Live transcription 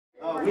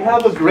We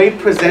have a great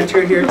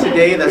presenter here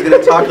today that's going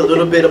to talk a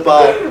little bit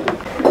about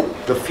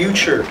the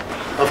future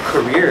of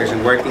careers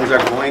and where things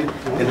are going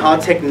and how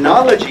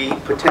technology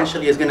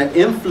potentially is going to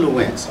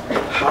influence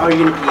how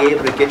you're going to be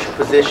able to get your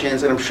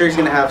positions, and I'm sure he's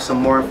going to have some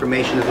more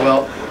information as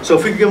well. So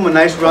if we could give him a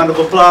nice round of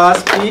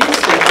applause, please.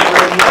 Thank you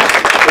very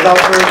much. Without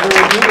further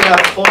ado, we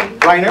have Colt,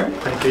 Briner.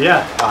 Thank you,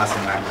 yeah.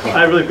 Awesome, man.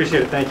 I really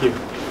appreciate it, thank you.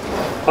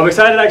 I'm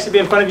excited to actually be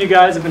in front of you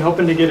guys. I've been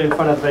hoping to get in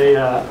front of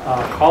a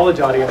college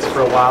audience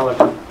for a while.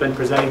 I've been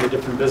presenting to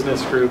different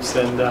business groups,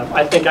 and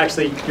I think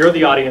actually you're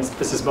the audience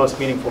this is most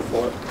meaningful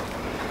for.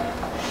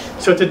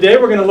 So today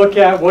we're going to look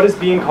at what is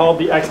being called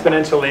the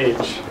exponential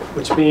age,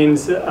 which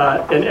means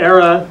an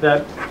era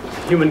that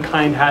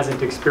humankind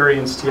hasn't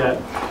experienced yet.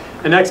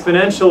 An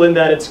exponential in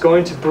that it's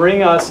going to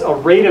bring us a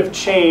rate of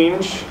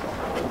change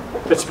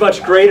that's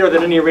much greater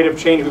than any rate of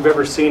change we've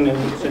ever seen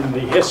in the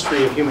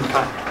history of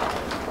humankind.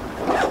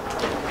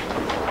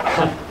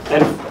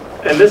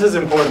 And this is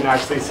important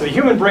actually. So the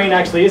human brain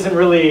actually isn't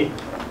really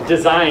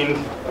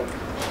designed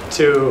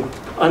to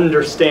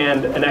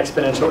understand an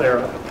exponential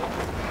era.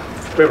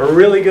 We have a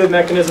really good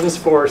mechanisms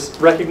for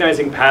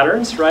recognizing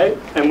patterns, right?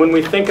 And when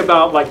we think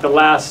about like the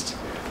last,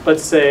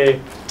 let's say,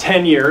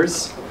 10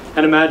 years,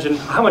 and imagine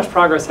how much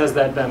progress has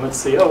that been. Let's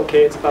see,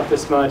 okay, it's about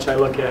this much. I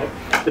look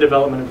at the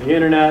development of the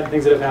internet,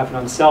 things that have happened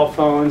on cell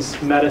phones,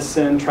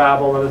 medicine,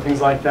 travel, other things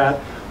like that.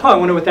 I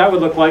wonder what that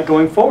would look like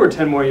going forward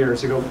 10 more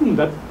years. You go,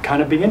 that'd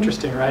kind of be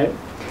interesting, right?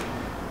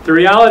 The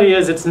reality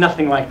is it's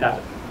nothing like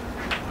that.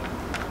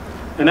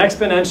 An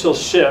exponential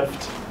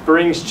shift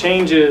brings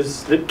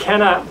changes that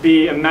cannot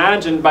be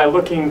imagined by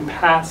looking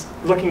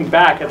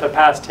back at the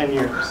past 10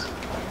 years.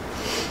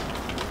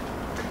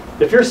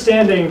 If you're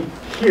standing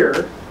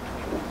here,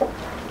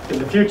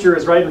 and the future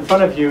is right in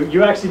front of you,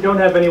 you actually don't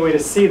have any way to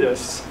see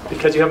this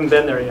because you haven't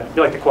been there yet.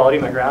 You like the quality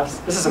of my graphs?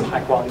 This is some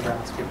high quality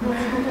graphs.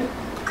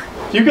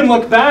 You can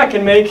look back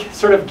and make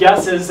sort of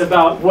guesses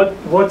about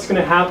what's going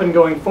to happen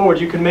going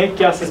forward. You can make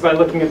guesses by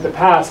looking at the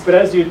past, but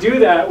as you do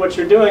that, what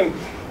you're doing,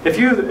 if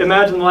you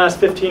imagine the last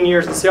 15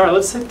 years and say, all right,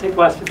 let's take the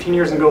last 15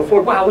 years and go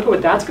forward. Wow, look at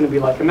what that's going to be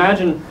like.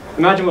 Imagine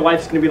what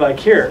life's going to be like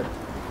here.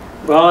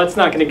 Well, it's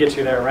not going to get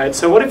you there, right?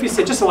 So what if you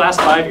say just the last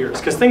 5 years?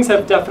 Because things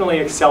have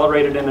definitely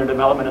accelerated in their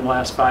development in the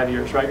last 5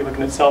 years, right? You're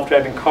looking at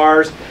self-driving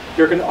cars.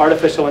 You're looking at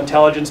artificial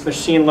intelligence,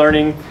 machine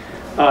learning.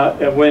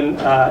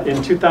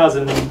 In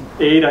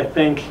 2008, I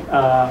think,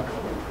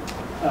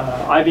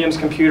 IBM's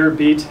computer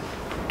beat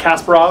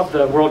Kasparov,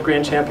 the world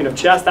grand champion of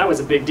chess. That was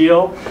a big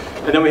deal.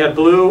 And then we had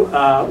Blue,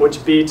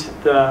 which beat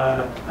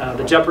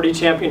the Jeopardy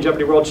champion,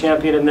 Jeopardy world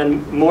champion. And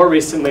then more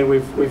recently,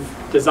 we've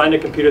designed a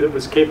computer that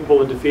was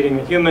capable of defeating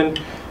a human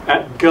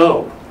at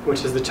Go,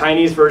 which is the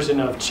Chinese version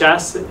of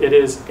chess. It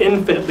is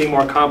infinitely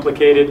more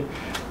complicated.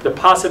 The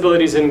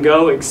possibilities in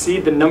Go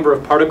exceed the number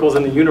of particles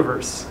in the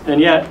universe.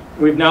 And yet,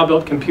 we've now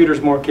built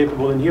computers more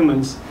capable than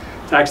humans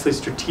to actually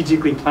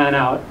strategically plan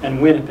out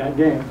and win at that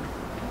game.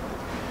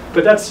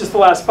 But that's just the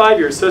last 5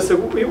 years. So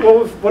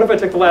what if I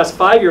took the last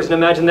 5 years and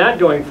imagine that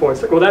going forward?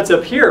 It's like, well, that's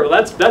up here. Well,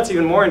 that's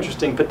even more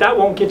interesting. But that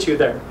won't get you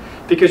there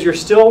because you're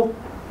still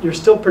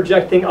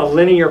projecting a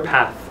linear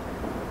path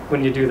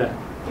when you do that.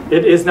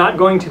 It is not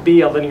going to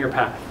be a linear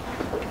path.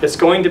 It's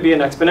going to be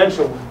an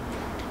exponential one.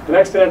 An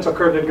exponential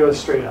curve that goes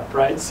straight up,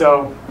 right?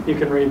 So you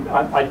can read.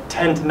 I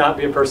tend to not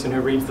be a person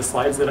who reads the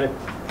slides that I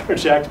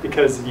project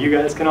because you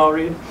guys can all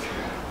read.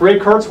 Ray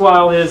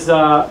Kurzweil is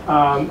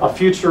a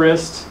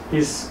futurist.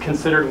 He's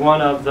considered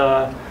one of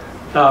the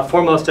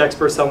foremost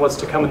experts on what's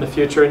to come in the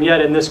future. And yet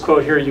in this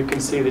quote here, you can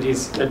see that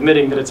he's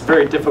admitting that it's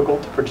very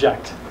difficult to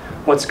project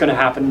what's going to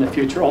happen in the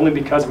future, only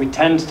because we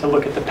tend to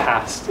look at the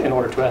past in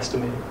order to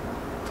estimate it.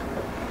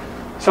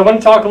 So I want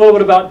to talk a little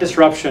bit about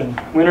disruption,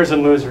 winners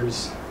and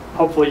losers.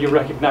 Hopefully you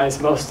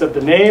recognize most of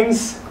the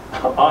names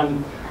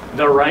on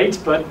the right,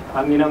 but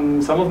I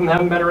mean, some of them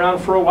haven't been around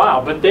for a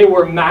while. But they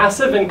were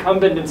massive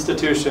incumbent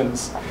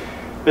institutions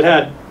that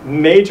had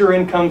major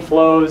income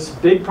flows,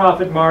 big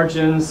profit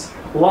margins,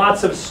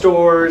 lots of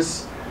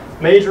stores,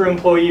 major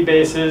employee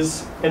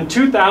bases. In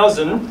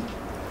 2000,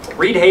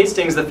 Reed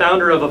Hastings, the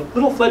founder of a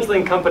little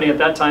fledgling company at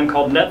that time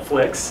called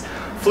Netflix,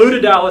 flew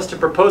to Dallas to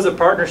propose a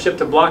partnership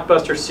to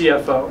Blockbuster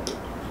CFO.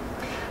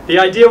 The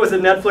idea was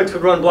that Netflix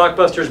would run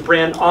Blockbuster's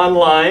brand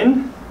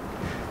online,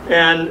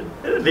 and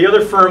the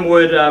other firm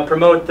would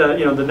promote the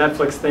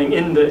Netflix thing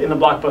in the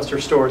Blockbuster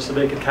stores, so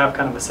they could have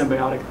kind of a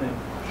symbiotic thing.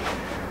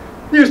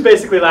 He was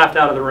basically laughed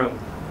out of the room.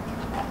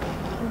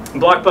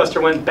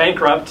 Blockbuster went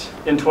bankrupt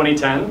in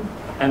 2010,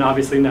 and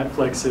obviously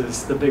Netflix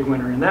is the big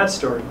winner in that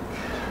story.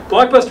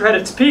 Blockbuster had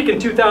its peak in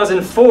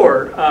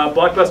 2004.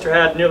 Blockbuster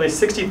had nearly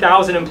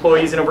 60,000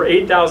 employees and over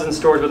 8,000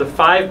 stores with a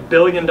 $5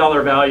 billion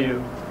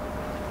value.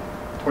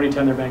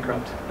 2010, they're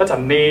bankrupt. That's a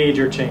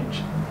major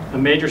change, a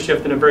major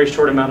shift in a very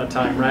short amount of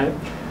time, right?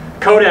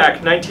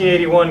 Kodak,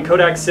 1981,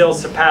 Kodak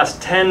sales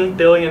surpassed $10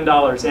 billion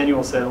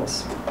annual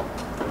sales.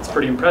 That's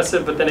pretty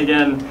impressive, but then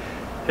again,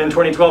 in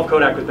 2012,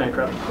 Kodak was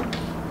bankrupt.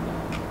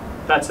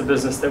 That's a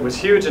business that was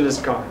huge and is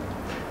gone.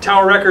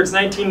 Tower Records,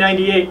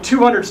 1998,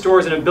 200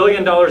 stores and $1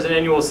 billion in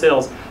annual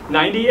sales.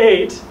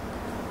 98,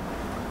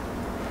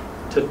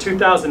 to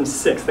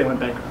 2006, they went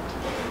bankrupt.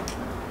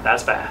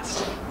 That's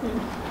fast.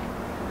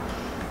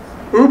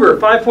 Uber,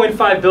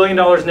 $5.5 billion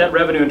net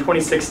revenue in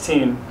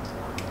 2016.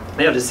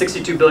 They had a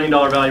 $62 billion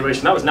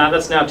valuation.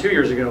 That's now 2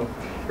 years ago.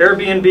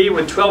 Airbnb,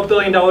 with $12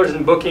 billion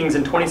in bookings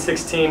in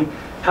 2016,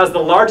 has the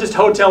largest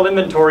hotel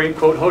inventory,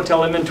 quote,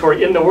 hotel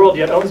inventory in the world,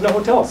 yet owns no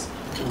hotels.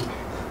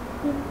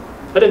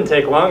 That didn't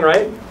take long,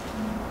 right?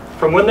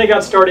 From when they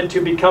got started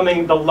to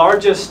becoming the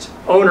largest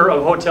owner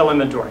of hotel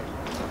inventory.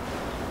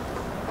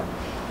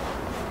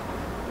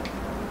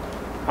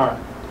 All right.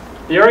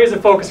 The areas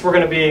of focus we're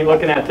going to be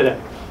looking at today.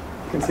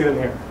 You can see them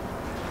here.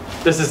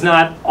 This is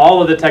not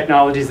all of the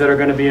technologies that are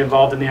going to be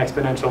involved in the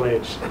exponential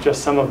age,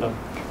 just some of them.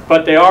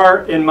 But they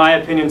are, in my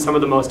opinion, some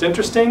of the most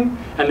interesting,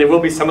 and they will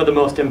be some of the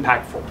most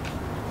impactful.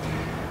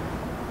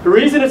 The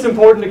reason it's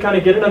important to kind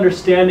of get an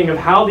understanding of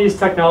how these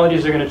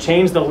technologies are going to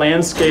change the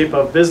landscape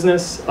of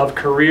business, of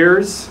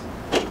careers,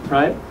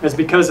 right, is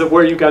because of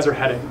where you guys are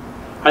heading.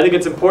 I think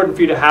it's important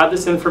for you to have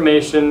this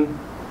information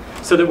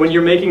so that when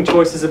you're making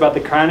choices about the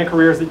kind of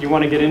careers that you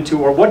want to get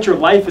into or what your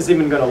life is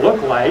even going to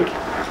look like,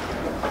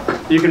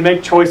 you can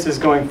make choices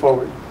going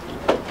forward.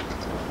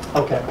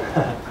 Okay.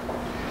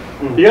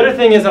 The other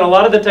thing is that a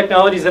lot of the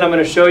technologies that I'm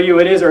going to show you,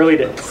 it is early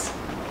days,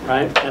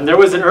 right? And there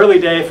was an early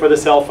day for the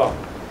cell phone.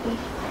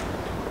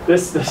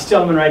 This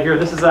gentleman right here,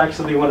 this is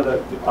actually one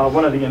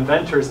of the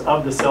inventors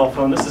of the cell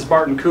phone. This is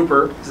Barton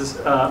Cooper. This is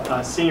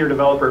a senior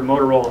developer at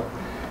Motorola.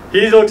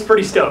 He looks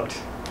pretty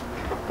stoked.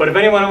 But if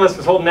any one of us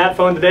was holding that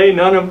phone today,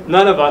 none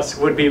of us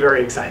would be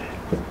very excited.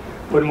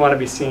 Wouldn't want to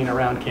be seen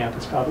around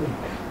campus probably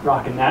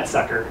rocking that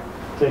sucker,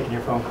 taking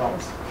your phone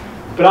calls.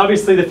 But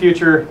obviously the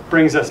future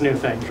brings us new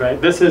things,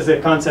 right? This is a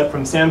concept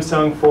from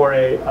Samsung for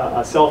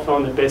a cell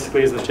phone that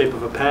basically is the shape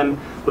of a pen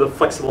with a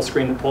flexible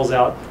screen that pulls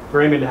out.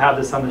 We're aiming to have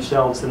this on the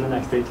shelves in the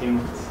next 18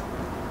 months.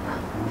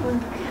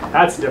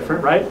 That's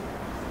different, right?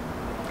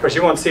 Of course,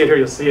 you won't see it here,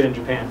 you'll see it in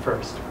Japan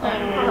first.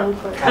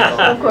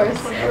 Of course.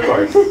 Of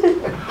course.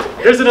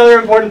 Here's another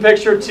important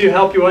picture to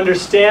help you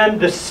understand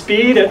the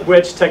speed at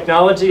which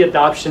technology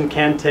adoption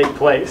can take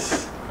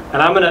place.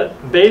 And I'm going to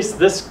base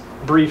this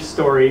brief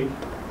story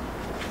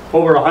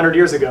over 100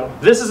 years ago.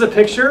 This is a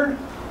picture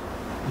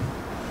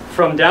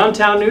from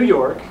downtown New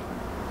York,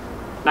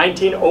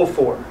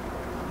 1904.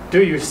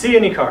 Do you see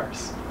any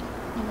cars?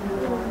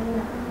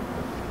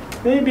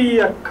 Maybe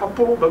a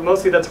couple, but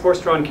mostly that's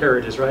horse-drawn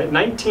carriages, right?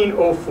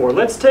 1904.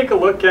 Let's take a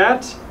look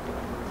at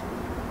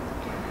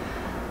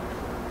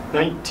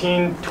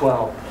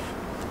 1912.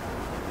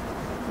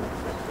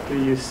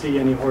 Do you see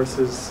any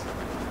horses?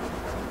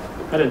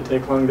 That didn't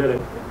take long, did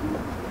it?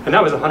 And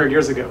that was 100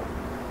 years ago.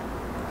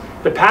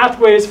 The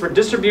pathways for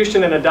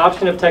distribution and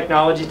adoption of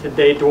technology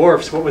today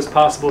dwarfs what was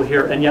possible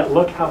here, and yet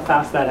look how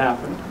fast that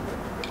happened.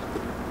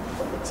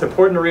 It's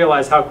important to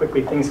realize how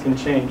quickly things can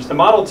change. The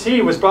Model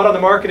T was brought on the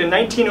market in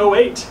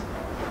 1908.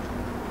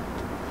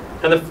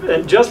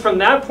 And just from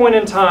that point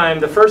in time,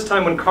 the first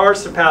time when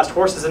cars surpassed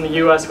horses in the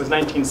US was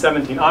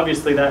 1917.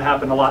 Obviously that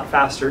happened a lot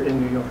faster in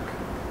New York.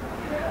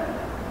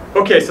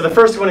 Okay, so the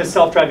first one is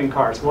self-driving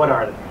cars. What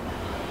are they?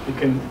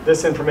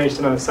 This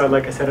information on the side,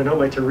 like I said, I don't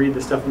like to read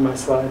the stuff in my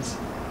slides.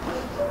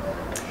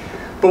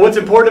 But what's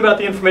important about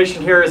the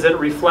information here is that it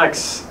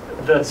reflects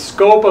the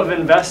scope of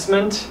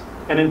investment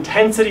and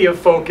intensity of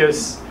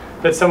focus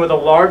that some of the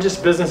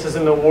largest businesses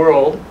in the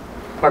world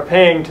are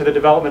paying to the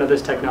development of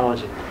this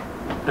technology.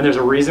 And there's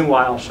a reason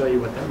why. I'll show you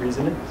what that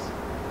reason is.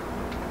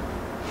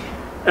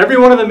 Every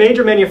one of the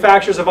major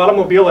manufacturers of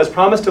automobile has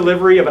promised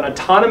delivery of an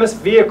autonomous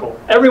vehicle,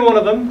 every one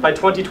of them by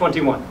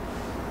 2021,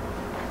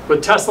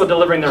 with Tesla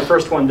delivering their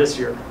first one this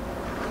year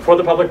for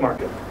the public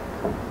market.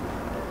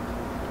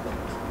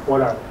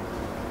 What are they?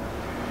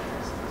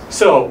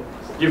 So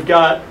you've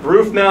got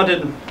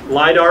roof-mounted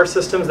LiDAR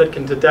systems that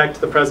can detect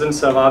the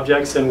presence of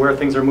objects and where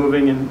things are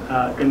moving in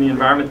the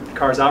environment that the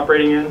car is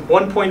operating in.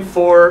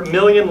 1.4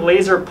 million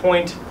laser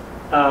point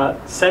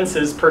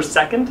senses per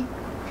second.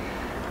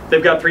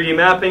 They've got 3D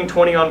mapping,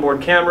 20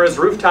 onboard cameras,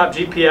 rooftop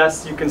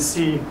GPS. You can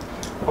see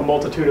a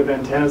multitude of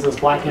antennas, those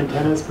black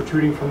antennas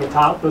protruding from the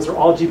top. Those are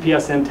all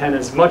GPS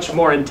antennas, much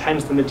more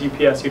intense than the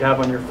GPS you'd have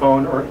on your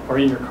phone or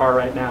in your car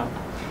right now.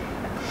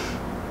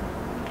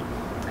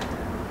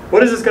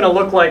 What is this going to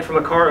look like from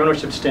a car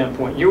ownership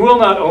standpoint? You will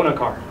not own a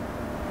car.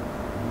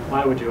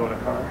 Why would you own a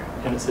car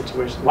in a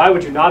situation? Why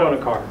would you not own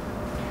a car?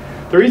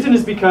 The reason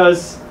is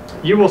because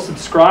you will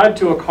subscribe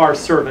to a car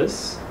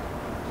service,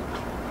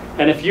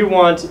 and if you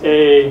want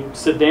a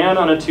sedan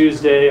on a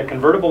Tuesday, a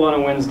convertible on a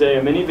Wednesday,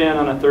 a minivan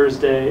on a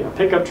Thursday, a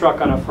pickup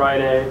truck on a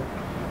Friday,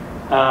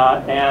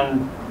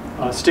 and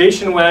a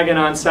station wagon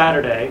on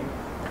Saturday,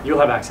 you'll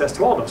have access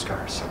to all those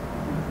cars.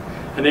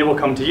 And they will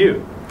come to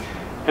you.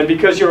 And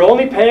because you're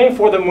only paying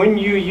for them when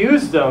you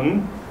use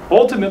them,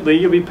 ultimately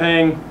you'll be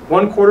paying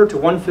 1/4 to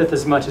 1/5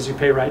 as much as you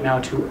pay right now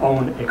to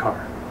own a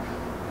car.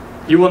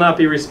 You will not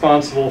be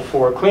responsible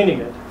for cleaning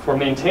it, for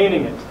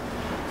maintaining it,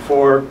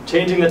 for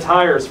changing the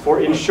tires,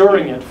 for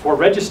insuring it, for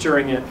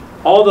registering it.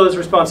 All those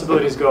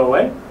responsibilities go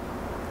away.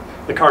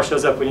 The car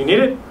shows up when you need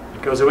it.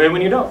 It goes away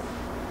when you don't.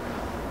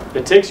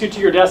 It takes you to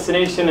your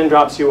destination and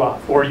drops you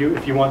off. Or you,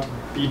 if you want to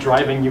be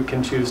driving, you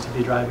can choose to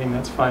be driving,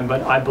 that's fine.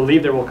 But I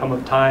believe there will come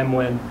a time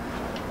when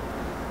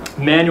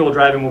manual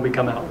driving will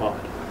become outlawed.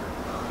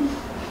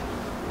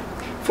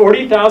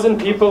 40,000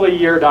 people a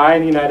year die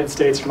in the United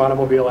States from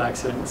automobile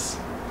accidents.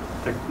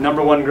 The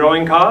 #1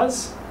 growing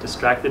cause,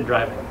 distracted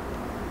driving.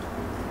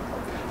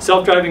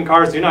 Self-driving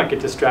cars do not get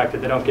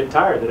distracted. They don't get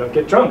tired. They don't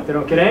get drunk. They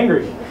don't get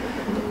angry.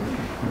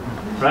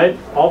 Right?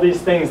 All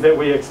these things that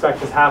we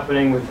expect is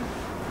happening with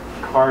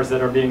cars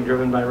that are being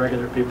driven by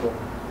regular people.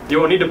 You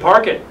won't need to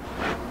park it.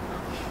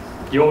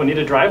 You won't need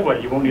a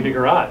driveway. You won't need a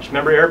garage.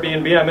 Remember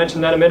Airbnb? I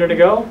mentioned that a minute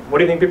ago. What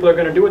do you think people are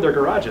going to do with their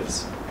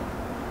garages?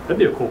 That'd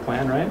be a cool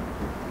plan, right?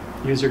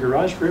 Use your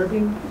garage for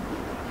Airbnb.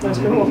 That's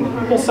good.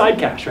 Little side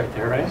cash right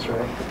there, right? That's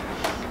right.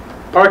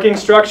 Parking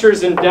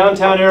structures in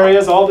downtown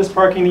areas. All this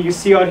parking that you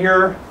see out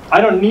here. I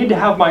don't need to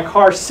have my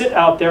car sit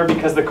out there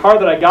because the car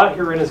that I got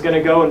here in is going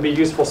to go and be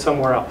useful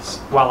somewhere else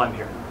while I'm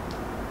here.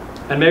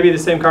 And maybe the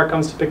same car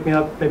comes to pick me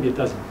up. Maybe it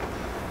doesn't.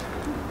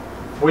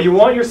 Well, you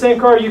want your same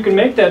car, you can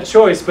make that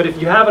choice, but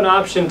if you have an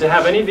option to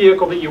have any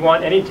vehicle that you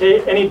want, any day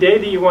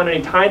that you want,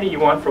 any time that you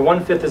want for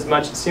 1/5 as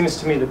much, it seems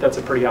to me that that's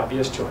a pretty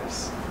obvious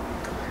choice.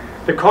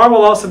 The car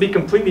will also be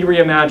completely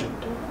reimagined.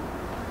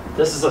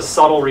 This is a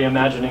subtle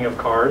reimagining of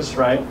cars,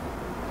 right?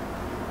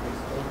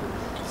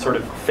 Sort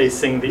of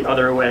facing the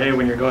other way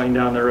when you're going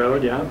down the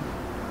road, yeah?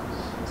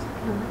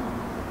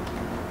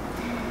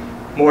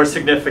 More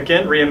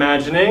significant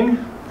reimagining,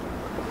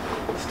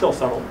 still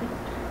subtle.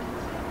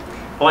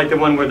 I like the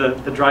one where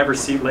the driver's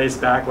seat lays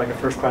back like a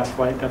first-class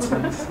flight. That's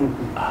nice.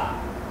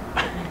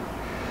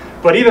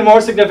 But even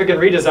more significant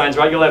redesigns,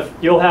 right?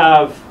 You'll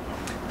have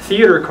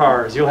theater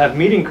cars, you'll have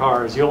meeting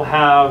cars, you'll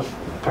have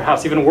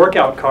perhaps even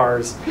workout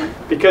cars.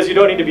 Because you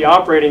don't need to be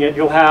operating it,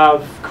 you'll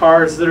have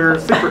cars that are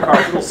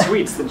supercars, little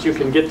suites that you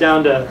can get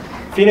down to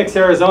Phoenix,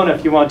 Arizona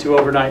if you want to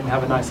overnight and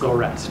have a nice little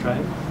rest,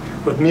 right?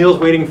 With meals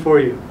waiting for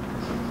you.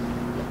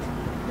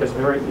 There's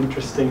very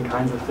interesting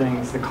kinds of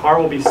things. The car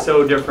will be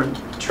so different.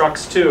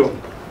 Trucks too,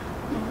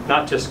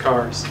 not just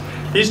cars.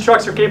 These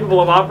trucks are capable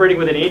of operating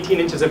within 18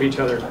 inches of each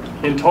other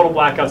in total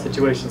blackout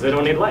situations. They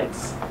don't need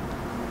lights.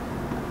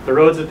 The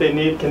roads that they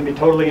need can be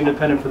totally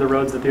independent for the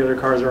roads that the other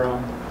cars are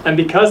on. And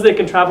because they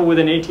can travel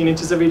within 18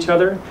 inches of each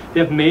other,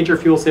 they have major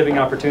fuel-saving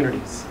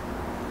opportunities.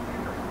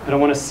 I don't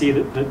want to see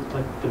the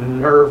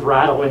nerve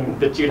rattling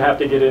that you'd have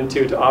to get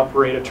into to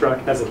operate a truck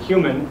as a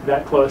human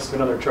that close to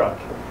another truck.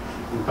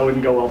 That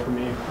wouldn't go well for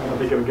me. I don't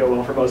think it would go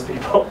well for most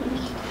people.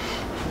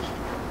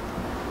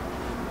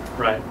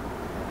 Right.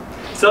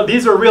 So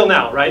these are real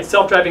now, right?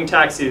 Self-driving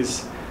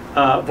taxis.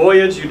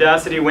 Voyage,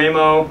 Udacity,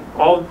 Waymo,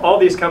 all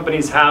these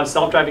companies have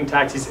self-driving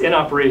taxis in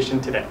operation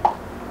today.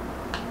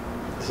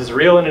 This is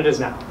real and it is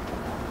now.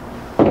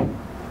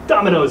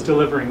 Domino's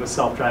delivering with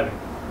self-driving.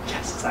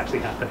 Yes, it's actually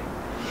happening.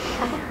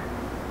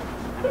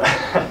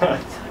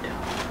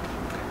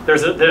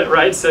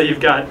 Right, so you've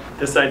got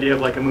this idea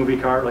of like a movie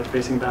car, like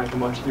facing back and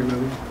watching your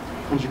movie.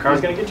 And your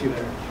car's going to get you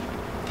there.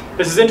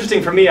 This is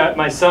interesting for me.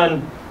 My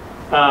son,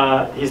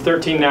 he's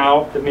 13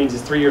 now. That means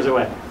he's 3 years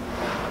away.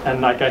 And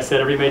like I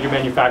said, every major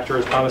manufacturer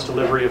has promised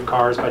delivery of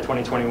cars by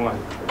 2021.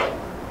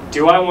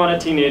 Do I want a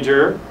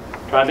teenager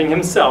driving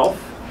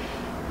himself?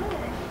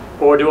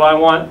 Or do I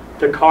want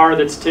the car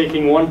that's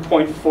taking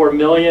 1.4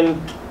 million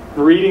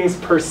readings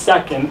per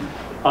second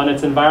on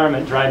its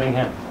environment driving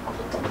him?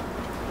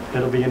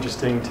 It'll be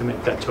interesting to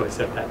make that choice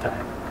at that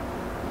time.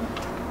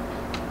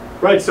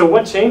 Right, so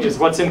what changes?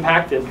 What's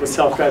impacted with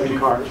self-driving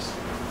cars?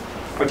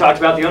 We talked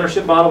about the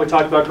ownership model. We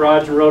talked about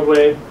garage and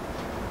roadway.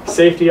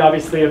 Safety,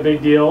 obviously a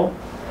big deal.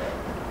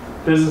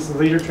 Business and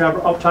leisure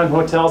travel, uptime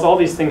hotels, all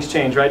these things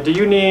change, right? Do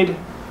you need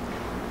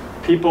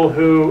people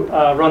who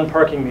run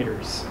parking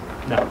meters?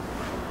 No.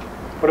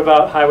 What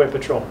about highway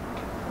patrol?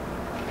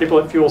 People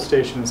at fuel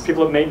stations,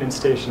 people at maintenance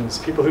stations,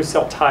 people who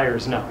sell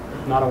tires? No,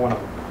 not a one of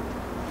them.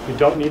 You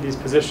don't need these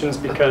positions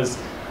because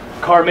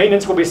car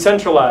maintenance will be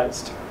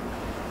centralized,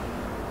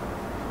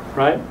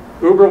 right?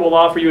 Uber will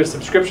offer you a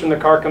subscription, the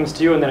car comes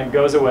to you, and then it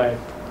goes away.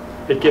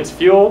 It gets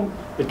fueled,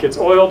 it gets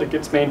oiled, it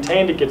gets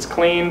maintained, it gets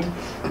cleaned,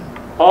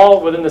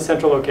 all within the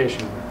central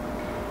location.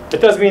 It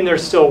does mean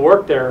there's still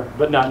work there,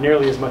 but not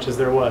nearly as much as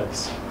there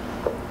was,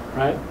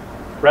 right?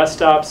 Rest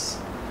stops,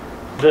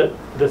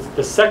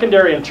 the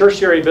secondary and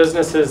tertiary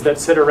businesses that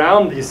sit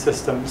around these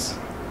systems,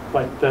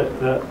 like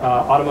the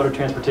automotive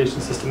transportation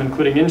system,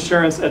 including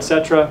insurance,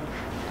 etc.,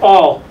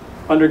 all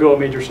undergo a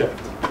major shift.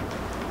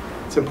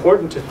 It's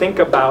important to think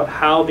about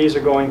how these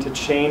are going to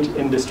change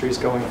industries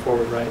going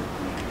forward, right?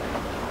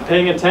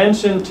 Paying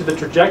attention to the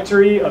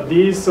trajectory of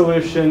these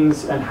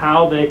solutions and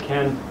how they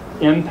can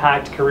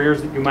impact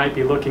careers that you might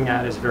be looking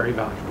at is very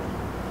valuable.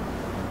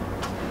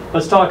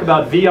 Let's talk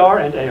about VR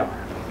and AR.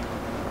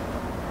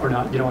 Or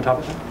not? You don't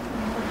want to talk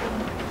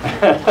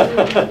about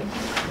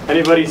that?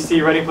 Anybody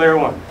see Ready Player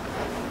One?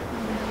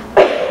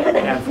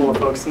 Handful of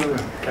folks in the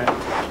room. Okay.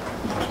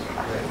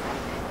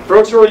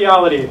 Virtual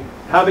reality.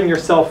 Having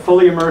yourself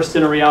fully immersed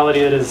in a reality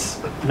that is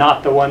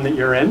not the one that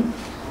you're in.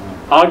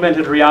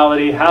 Augmented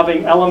reality,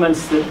 having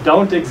elements that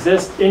don't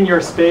exist in your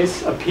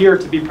space appear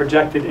to be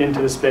projected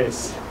into the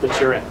space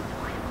that you're in,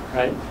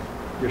 right?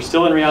 You're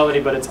still in reality,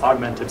 but it's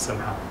augmented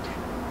somehow.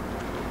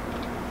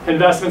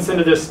 Investments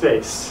into this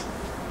space.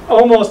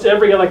 Almost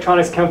every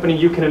electronics company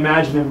you can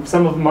imagine, and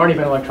some of them aren't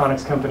even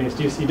electronics companies.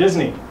 Do you see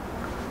Disney?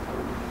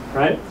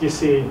 Right? Do you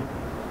see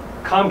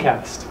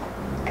Comcast?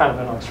 Kind of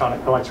an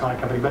electronic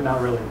company, but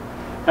not really.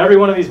 Every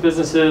one of these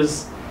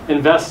businesses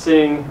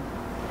investing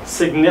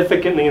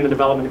significantly in the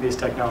development of these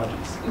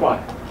technologies.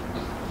 Why?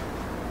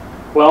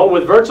 Well,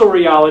 with virtual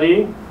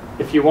reality,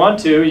 if you want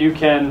to, you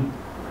can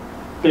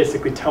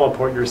basically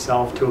teleport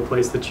yourself to a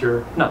place that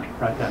you're not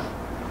right now.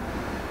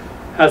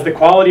 As the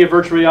quality of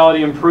virtual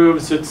reality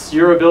improves, it's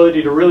your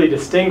ability to really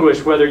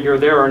distinguish whether you're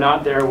there or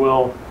not there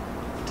will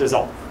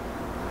dissolve.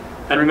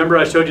 And remember,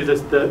 I showed you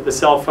the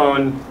cell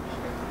phone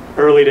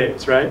early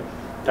days, right?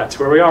 That's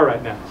where we are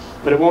right now.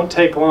 But it won't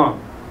take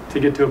long to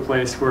get to a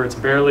place where it's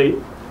barely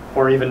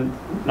or even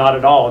not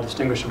at all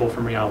distinguishable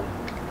from reality.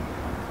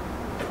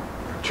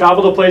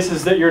 Travel to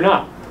places that you're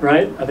not,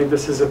 right? I think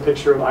this is a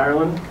picture of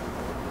Ireland.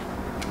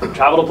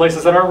 Travel to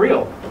places that aren't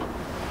real.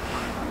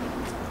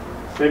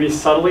 Maybe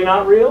subtly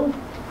not real.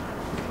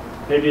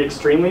 Maybe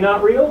extremely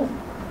not real.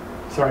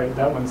 Sorry,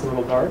 that one's a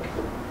little dark.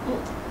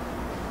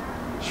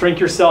 Shrink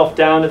yourself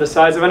down to the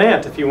size of an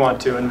ant if you want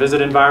to and visit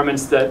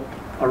environments that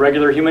a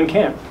regular human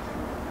can't.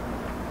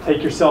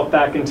 Take yourself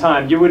back in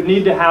time. You would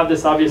need to have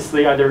this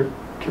obviously either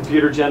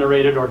computer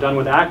generated or done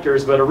with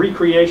actors, but a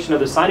recreation of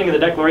the signing of the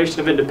Declaration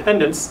of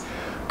Independence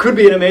could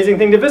be an amazing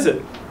thing to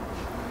visit.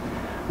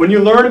 When you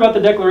learn about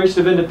the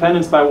Declaration of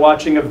Independence by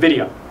watching a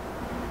video,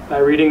 by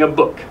reading a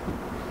book,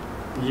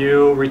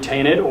 you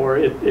retain it or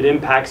it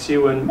impacts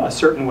you in a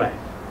certain way.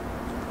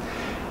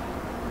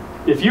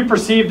 If you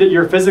perceive that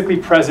you're physically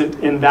present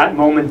in that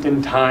moment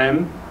in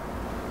time,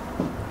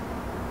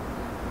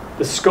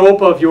 the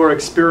scope of your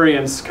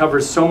experience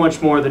covers so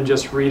much more than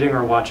just reading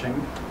or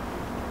watching.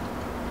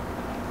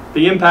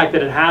 The impact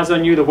that it has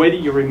on you, the way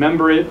that you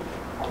remember it,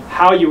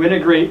 how you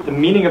integrate the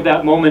meaning of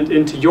that moment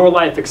into your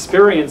life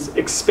experience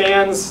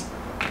expands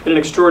in an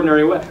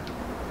extraordinary way.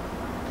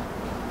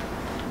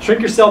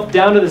 Shrink yourself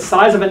down to the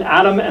size of an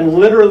atom and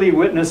literally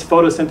witness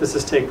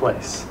photosynthesis take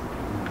place.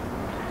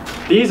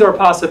 These are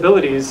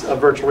possibilities of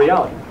virtual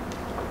reality.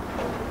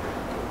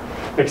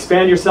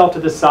 Expand yourself to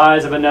the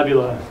size of a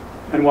nebula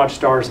and watch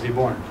stars be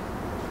born.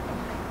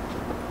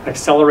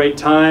 Accelerate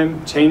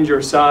time, change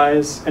your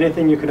size,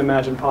 anything you can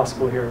imagine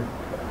possible here.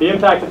 The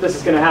impact that this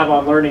is going to have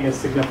on learning is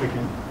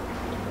significant.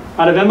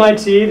 Out of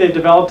MIT, they've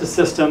developed a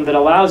system that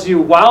allows you,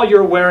 while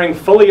you're wearing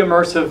fully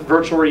immersive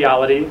virtual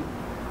reality,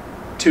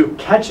 to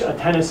catch a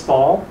tennis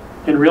ball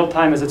in real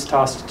time as it's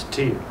tossed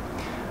to you.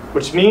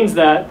 Which means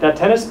that that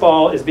tennis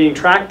ball is being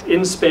tracked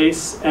in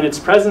space and its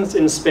presence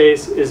in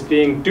space is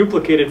being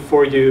duplicated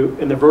for you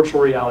in the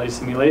virtual reality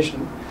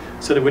simulation.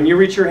 So that when you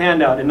reach your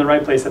hand out in the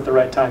right place at the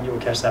right time, you will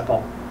catch that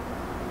ball.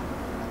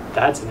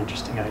 That's an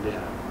interesting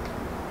idea.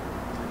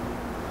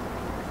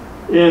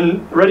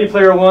 In Ready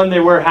Player One,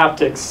 they wear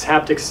haptics,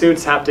 haptic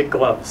suits, haptic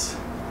gloves.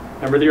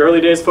 Remember the early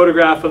days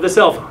photograph of the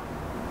cell phone?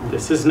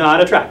 This is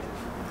not attractive.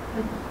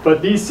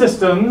 But these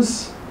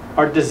systems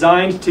are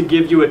designed to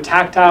give you a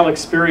tactile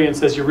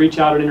experience as you reach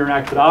out and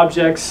interact with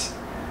objects,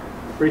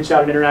 reach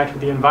out and interact with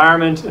the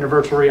environment in a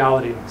virtual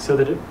reality, so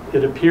that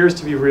it appears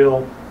to be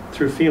real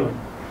through feeling.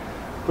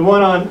 The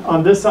one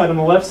on this side, on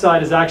the left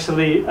side, is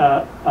actually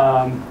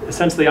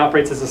essentially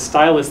operates as a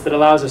stylus that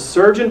allows a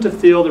surgeon to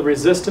feel the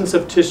resistance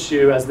of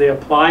tissue as they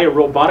apply a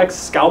robotic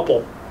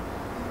scalpel.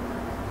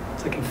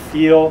 So I can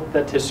feel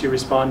that tissue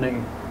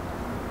responding.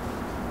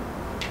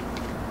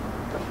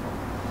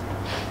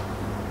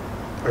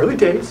 Early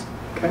days.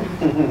 Okay.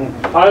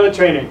 Pilot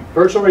training,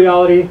 virtual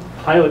reality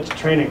pilot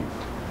training.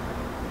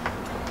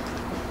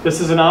 This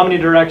is an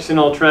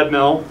omnidirectional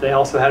treadmill. They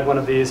also had one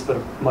of these, but a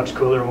much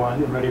cooler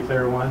one in Ready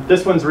Player One.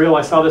 This one's real.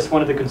 I saw this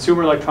one at the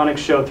Consumer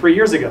Electronics Show 3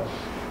 years ago.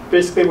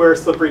 Basically wear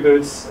slippery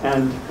boots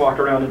and walk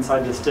around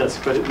inside this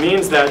disc. But it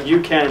means that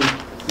you can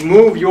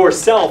move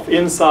yourself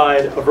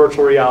inside a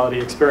virtual reality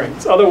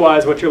experience.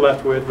 Otherwise, what you're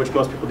left with, which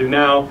most people do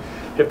now,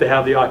 if they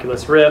have the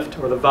Oculus Rift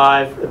or the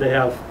Vive, they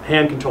have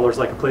hand controllers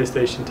like a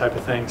PlayStation type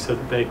of thing so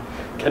that they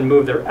can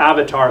move their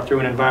avatar through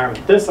an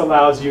environment. This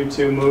allows you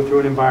to move through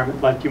an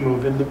environment like you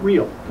move in the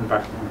real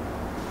environment.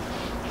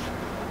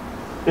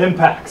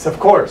 Impacts,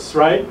 of course,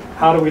 right?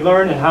 How do we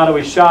learn and how do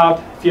we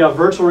shop? If you have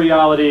virtual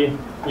reality,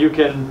 you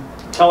can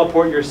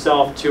teleport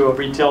yourself to a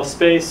retail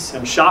space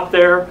and shop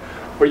there,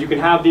 or you can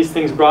have these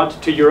things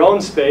brought to your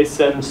own space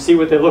and see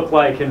what they look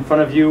like in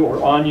front of you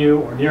or on you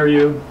or near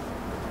you.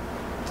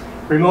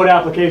 Remote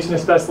application of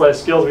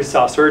specialized skills, we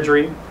saw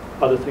surgery,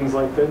 other things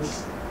like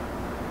this.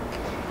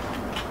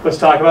 Let's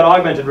talk about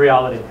augmented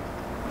reality.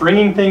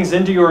 Bringing things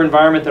into your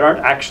environment that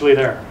aren't actually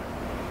there.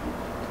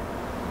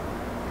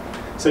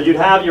 So you'd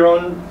have your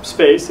own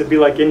space, it'd be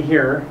like in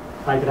here.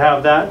 I could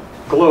have that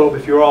globe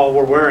if you all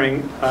were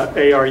wearing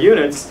AR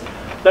units.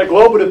 that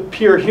globe would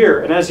appear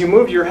here. And as you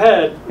moved your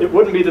head, it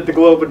wouldn't be that the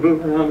globe would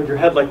move around with your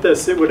head like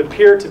this. It would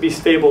appear to be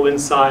stable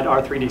inside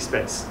our 3D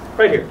space.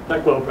 Right here,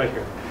 that globe right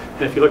here.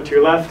 And if you look to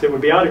your left, it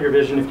would be out of your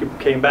vision. If you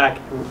came back,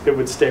 it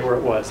would stay where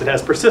it was. It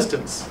has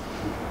persistence.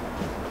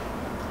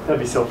 That'd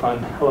be so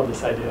fun. I love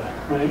this idea,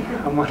 right?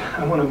 I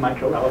want a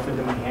micro elephant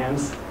in my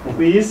hands,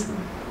 please.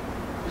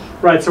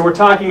 Right, so we're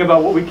talking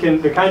about what we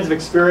can, the kinds of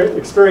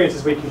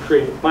experiences we can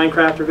create.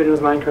 Minecraft, everybody knows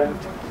Minecraft?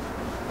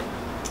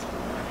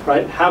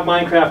 Right, have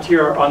Minecraft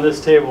here on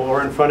this table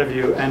or in front of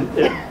you, and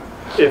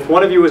if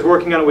one of you was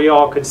working on it, we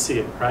all could see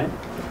it, right?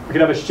 We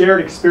could have a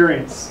shared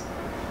experience.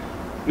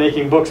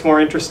 Making books more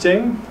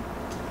interesting,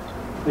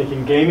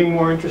 making gaming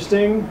more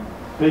interesting,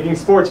 making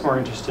sports more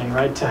interesting,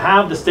 right? To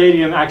have the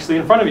stadium actually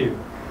in front of you.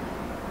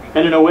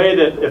 And in a way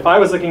that if I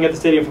was looking at the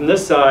stadium from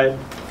this side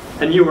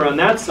and you were on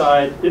that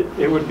side,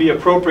 it would be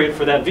appropriate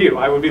for that view.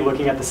 I would be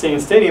looking at the same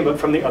stadium but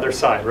from the other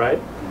side, right?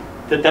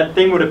 That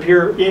thing would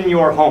appear in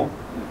your home.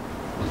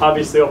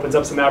 Obviously opens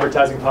up some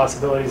advertising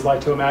possibilities, like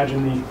to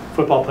imagine the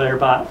football player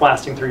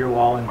blasting through your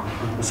wall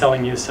and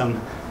selling you some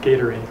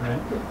Gatorade,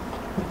 right?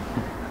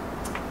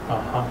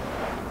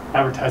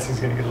 Advertising is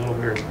going to get a little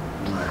weird.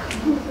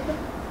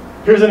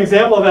 Here's an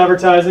example of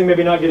advertising,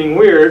 maybe not getting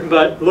weird,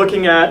 but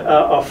looking at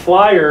a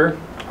flyer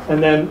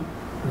and then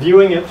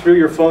viewing it through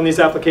your phone. These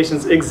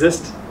applications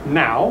exist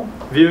now.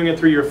 Viewing it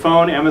through your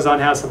phone, Amazon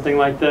has something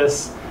like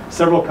this.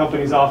 Several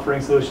companies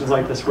offering solutions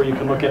like this where you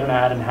can look at an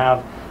ad and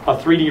have a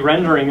 3D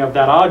rendering of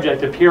that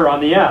object appear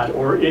on the ad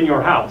or in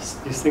your house.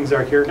 These things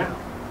are here now.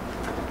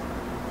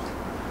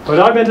 But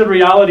augmented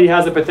reality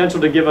has the potential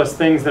to give us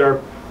things that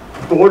are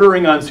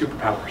bordering on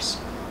superpowers.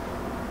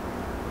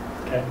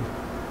 Okay.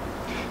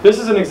 This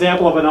is an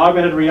example of an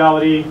augmented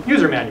reality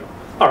user manual.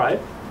 All right,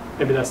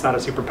 maybe that's not a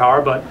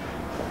superpower, but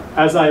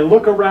as I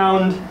look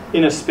around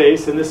in a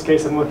space, in this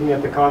case I'm looking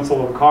at the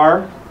console of a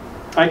car,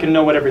 I can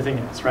know what everything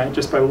is, right?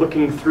 Just by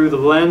looking through the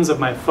lens of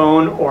my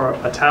phone or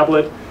a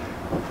tablet,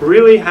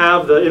 really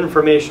have the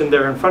information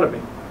there in front of me.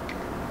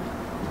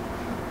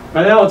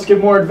 And now let's get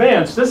more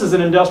advanced. This is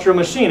an industrial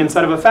machine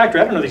inside of a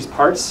factory. I don't know these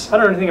parts. I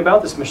don't know anything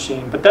about this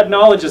machine, but that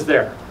knowledge is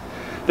there.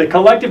 The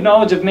collective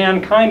knowledge of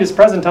mankind is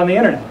present on the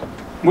internet.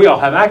 We all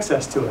have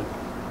access to it.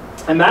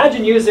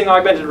 Imagine using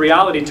augmented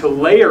reality to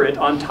layer it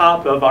on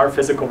top of our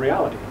physical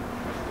reality.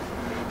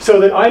 So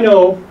that I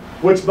know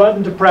which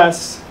button to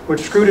press,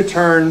 which screw to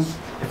turn.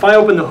 If I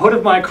open the hood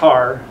of my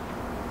car,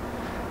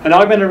 and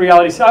augmented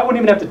reality, so I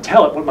wouldn't even have to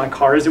tell it what my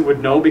car is. It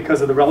would know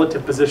because of the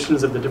relative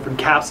positions of the different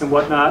caps and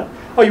whatnot.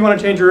 Oh, you want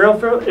to change your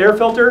air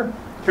filter?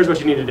 Here's what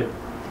you need to do.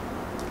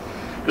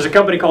 There's a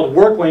company called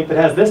WorkLink that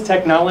has this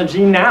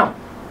technology now.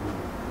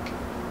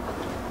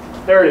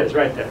 There it is,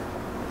 right there.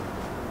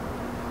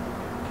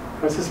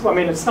 This is, I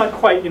mean, it's not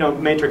quite,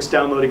 matrix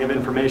downloading of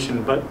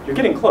information, but you're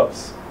getting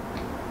close.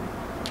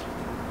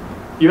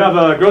 You have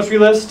a grocery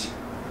list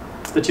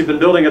that you've been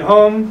building at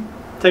home.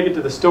 Take it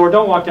to the store.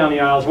 Don't walk down the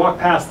aisles. Walk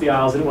past the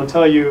aisles, and it will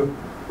tell you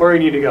where you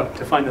need to go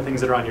to find the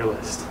things that are on your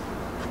list.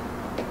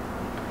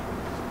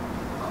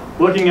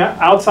 Looking at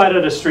outside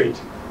of the street,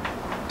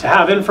 to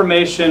have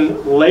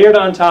information layered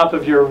on top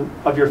of your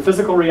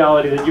physical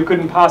reality that you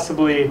couldn't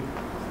possibly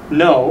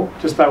know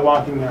just by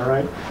walking there,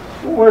 right?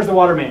 Where's the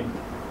water main?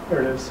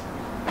 There it is.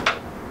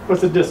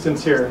 What's the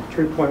distance here?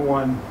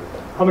 3.1.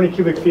 How many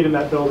cubic feet in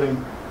that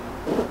building?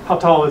 How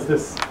tall is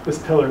this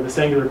pillar, this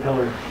angular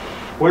pillar?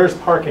 Where's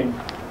parking?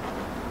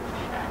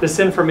 This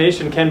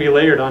information can be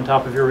layered on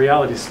top of your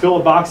reality. Spill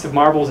a box of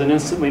marbles and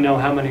instantly know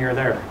how many are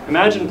there.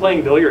 Imagine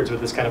playing billiards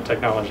with this kind of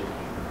technology.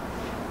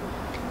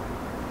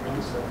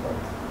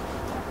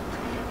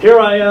 Here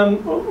I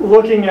am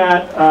looking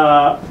at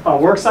a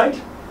work site,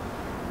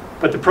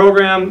 but the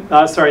program,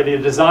 the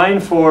design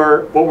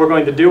for what we're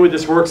going to do with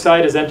this work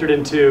site is entered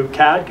into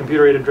CAD,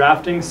 computer-aided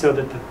drafting, so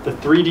that the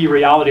 3D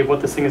reality of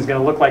what this thing is going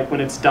to look like when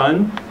it's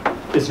done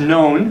is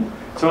known.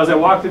 So as I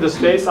walk through the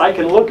space, I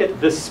can look at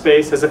this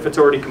space as if it's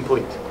already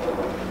complete.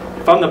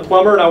 If I'm the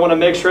plumber and I want to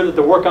make sure that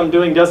the work I'm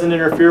doing doesn't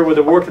interfere with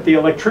the work that the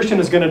electrician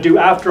is going to do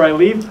after I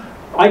leave,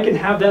 I can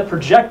have that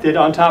projected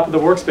on top of the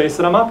workspace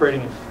that I'm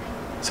operating in.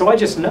 So I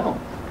just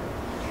know.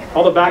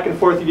 All the back and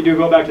forth you do,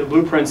 go back to the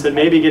blueprints and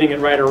maybe getting it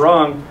right or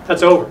wrong,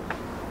 that's over.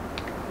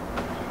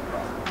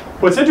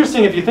 What's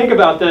interesting, if you think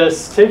about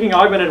this, taking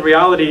augmented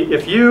reality,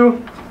 if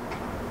you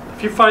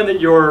find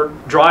that your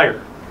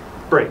dryer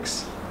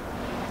breaks,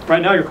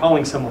 right now you're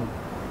calling someone.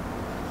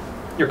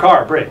 Your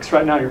car breaks,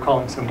 right now you're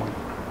calling someone.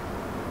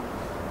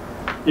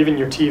 Even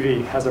your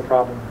TV has a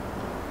problem.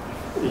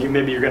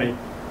 Maybe you're going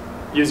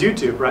to use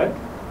YouTube, right?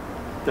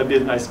 That'd be a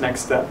nice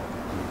next step.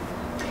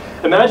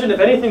 Imagine if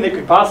anything that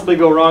could possibly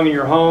go wrong in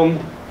your home,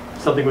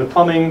 something with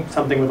plumbing,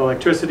 something with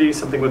electricity,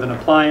 something with an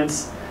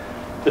appliance,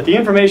 that the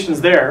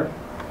information's there.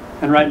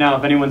 And right now,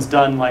 if anyone's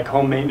done like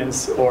home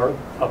maintenance or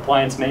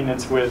appliance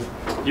maintenance with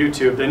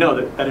YouTube, they know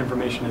that that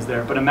information is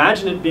there. But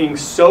imagine it being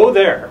so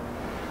there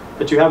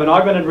that you have an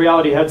augmented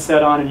reality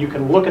headset on and you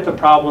can look at the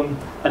problem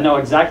and know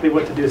exactly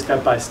what to do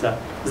step by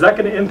step. Is that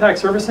going to impact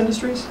service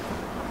industries?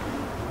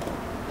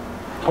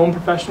 Home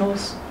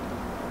professionals?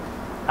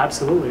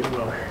 Absolutely it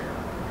will.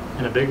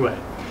 in a big way.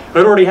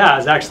 It already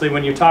has, actually,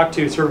 when you talk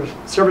to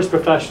service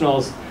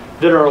professionals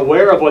that are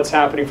aware of what's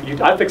happening for you.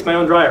 I fixed my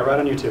own dryer right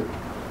on YouTube.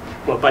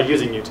 Well, by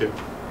using YouTube,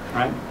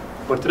 right?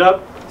 Looked it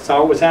up, saw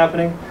what was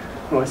happening.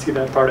 Oh, I see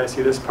that part, I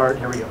see this part,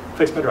 here we go.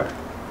 Fixed my dryer.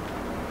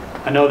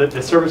 I know that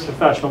the service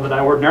professional that I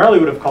ordinarily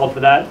would have called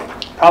for that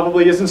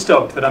probably isn't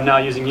stoked that I'm now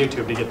using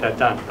YouTube to get that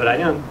done, but I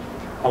am,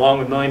 along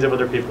with millions of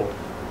other people.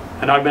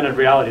 And augmented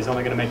reality is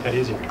only going to make that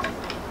easier.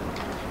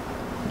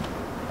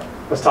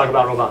 Let's talk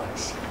about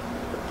robotics.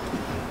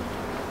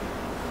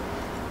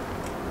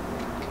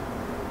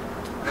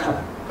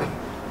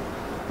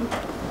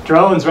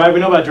 Drones, right? We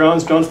know about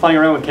drones. Drones flying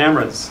around with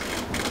cameras.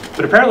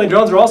 But apparently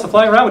drones are also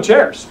flying around with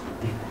chairs.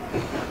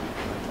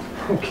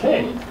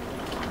 Okay.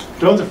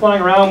 Drones are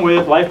flying around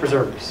with life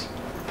preservers.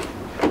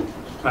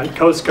 Right?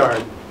 Coast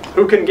Guard.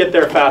 Who can get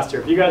there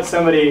faster? If you got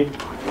somebody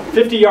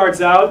 50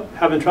 yards out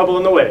having trouble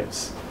in the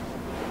waves.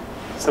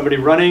 Somebody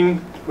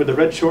running with the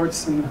red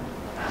shorts, and,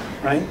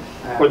 right?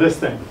 Or this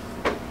thing.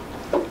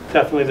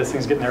 Definitely this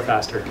thing's getting there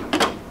faster.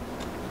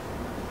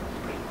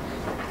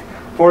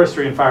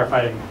 Forestry and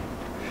firefighting.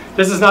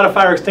 This is not a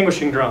fire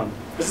extinguishing drone.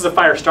 This is a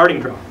fire starting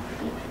drone.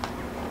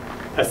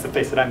 That's the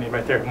face that I made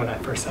right there when I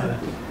first saw that.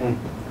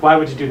 Why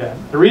would you do that?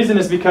 The reason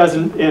is because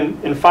in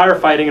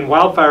firefighting and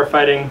wildfire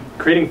fighting,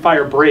 creating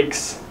fire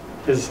breaks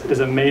is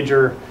a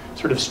major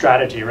sort of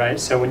strategy, right?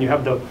 So when you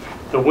have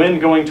the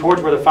wind going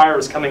towards where the fire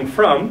is coming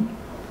from,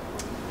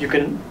 you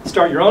can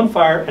start your own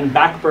fire and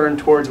back burn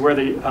towards where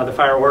the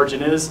fire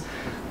origin is,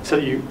 so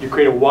that you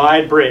create a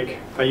wide break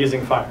by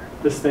using fire.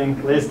 This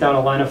thing lays down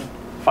a line of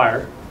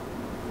fire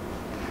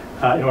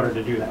in order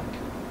to do that.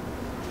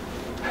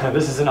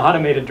 This is an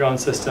automated drone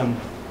system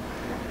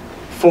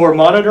for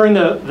monitoring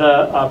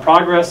the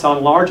progress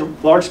on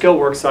large-scale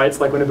work sites,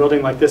 like when a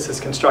building like this is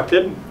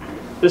constructed.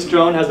 This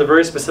drone has a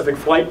very specific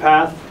flight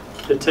path.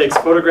 It takes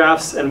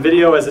photographs and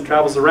video as it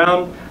travels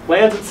around,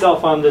 lands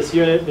itself on this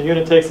unit, the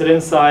unit takes it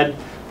inside,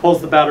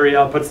 pulls the battery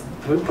out, puts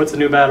a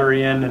new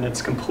battery in, and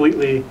it's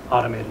completely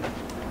automated.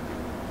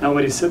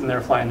 Nobody's sitting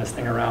there flying this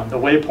thing around. The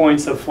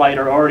waypoints of flight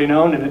are already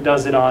known, and it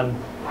does it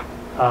on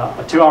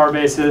a 2-hour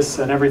basis,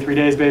 an every 3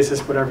 days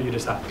basis, whatever you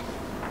decide.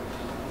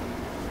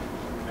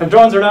 And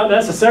drones are not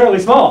necessarily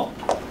small.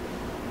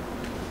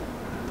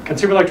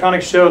 Consumer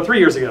Electronics Show 3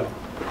 years ago.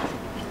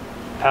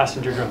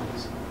 Passenger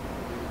drones.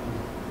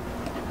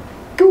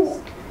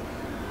 Cool.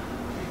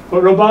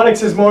 But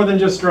robotics is more than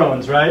just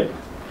drones, right?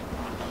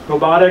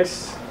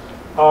 Robotics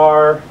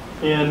are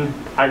in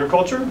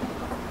agriculture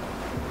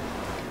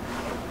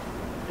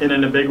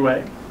in a big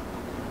way.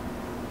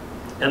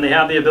 And they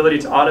have the ability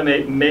to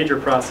automate major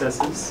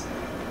processes.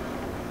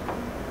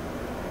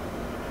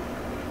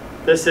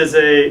 This is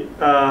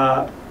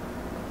a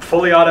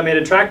fully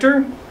automated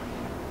tractor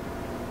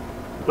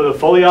with a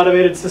fully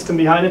automated system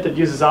behind it that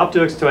uses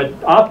optics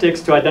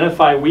to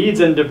identify weeds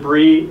and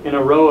debris in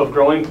a row of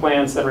growing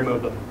plants and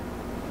remove them.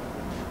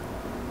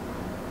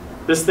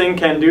 This thing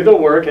can do the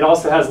work. It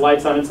also has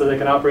lights on it so they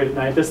can operate at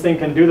night. This thing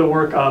can do the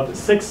work of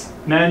 6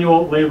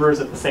 manual laborers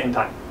at the same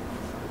time.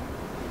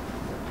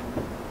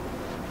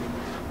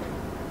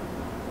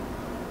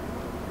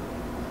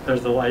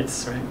 There's the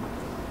lights, right?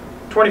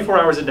 24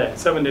 hours a day,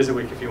 7 days a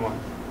week if you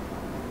want.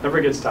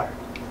 Never gets tired.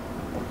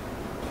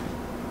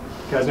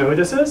 You guys know who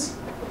this is?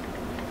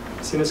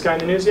 Seen this guy in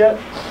the news yet?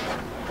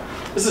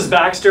 This is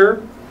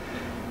Baxter.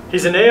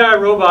 He's an AI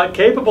robot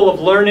capable of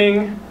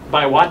learning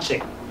by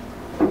watching.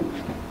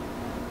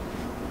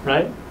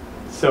 Right?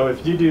 So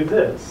if you do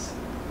this,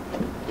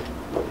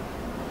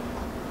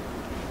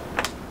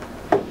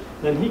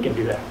 then he can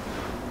do that.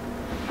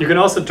 You can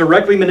also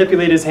directly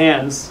manipulate his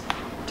hands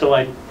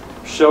to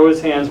show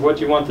his hands what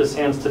you want his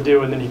hands to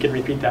do, and then he can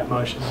repeat that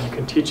motion. You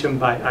can teach him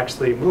by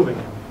actually moving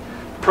him.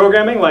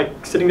 Programming,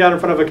 like sitting down in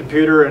front of a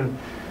computer and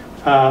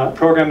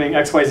programming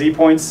XYZ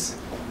points,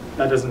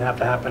 that doesn't have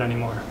to happen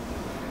anymore.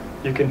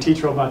 You can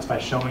teach robots by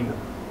showing them.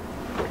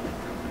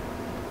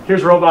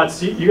 Here's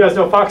robots. You guys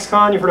know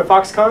Foxconn? You've heard of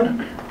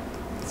Foxconn?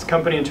 It's a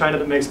company in China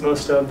that makes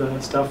most of the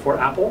stuff for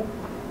Apple.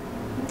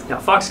 Now,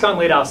 Foxconn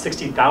laid out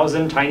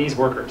 60,000 Chinese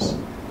workers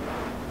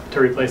to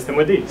replace them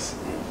with these.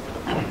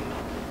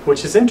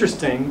 Which is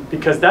interesting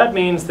because that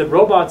means that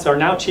robots are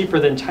now cheaper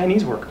than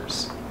Chinese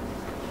workers.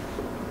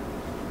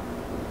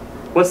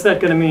 What's that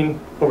going to mean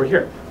over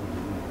here?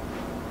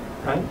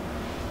 Right?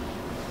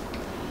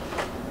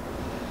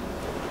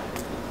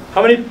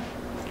 How many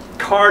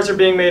cars are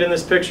being made in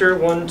this picture?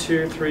 1,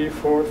 2, 3,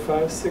 4,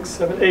 5, 6,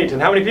 7, 8.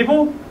 And how many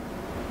people?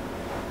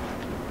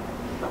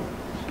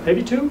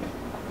 Maybe 2?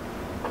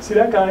 See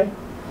that guy?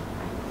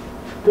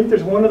 I think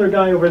there's one other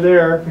guy over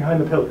there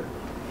behind the pillar.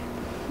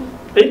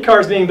 8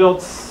 cars being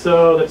built,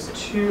 so that's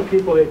 2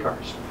 people, 8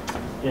 cars.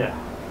 Yeah,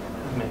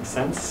 that makes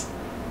sense.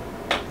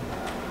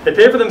 They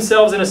pay for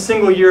themselves in a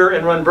single year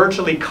and run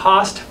virtually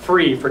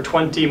cost-free for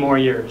 20 more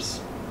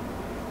years.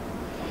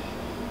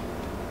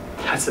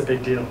 That's a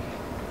big deal.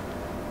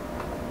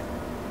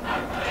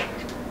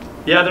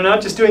 Yeah, they're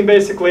not just doing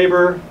basic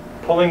labor,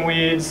 pulling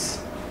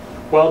weeds,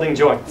 welding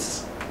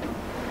joints.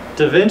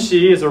 Da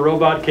Vinci is a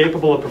robot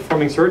capable of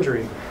performing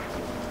surgery.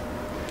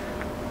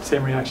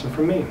 Same reaction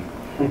from me.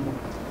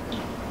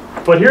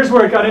 But here's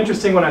where it got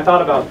interesting when I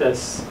thought about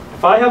this.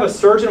 If I have a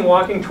surgeon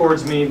walking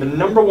towards me, the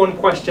number one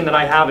question that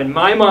I have in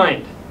my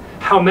mind,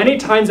 how many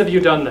times have you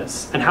done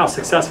this and how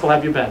successful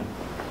have you been?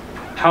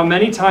 How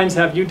many times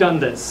have you done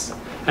this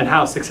and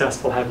how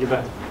successful have you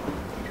been?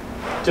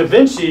 Da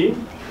Vinci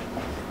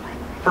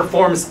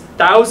performs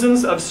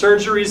thousands of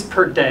surgeries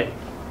per day.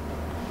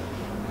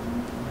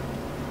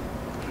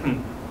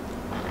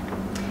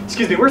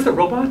 Excuse me, where's the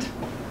robot?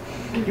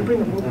 Can you bring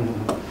the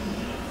robot?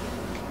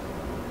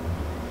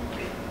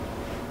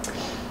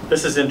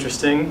 This is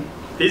interesting.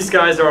 These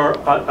guys are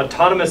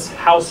autonomous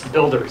house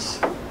builders.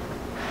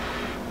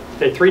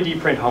 They 3D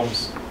print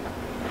homes.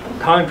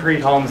 Concrete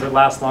homes that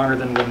last longer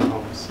than wooden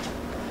homes.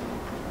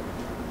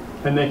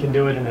 And they can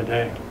do it in a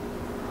day.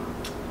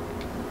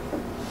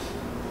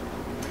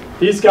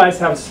 These guys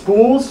have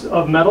spools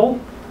of metal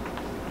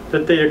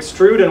that they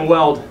extrude and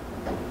weld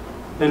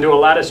into a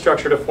lattice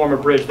structure to form a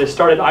bridge. They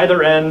start at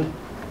either end,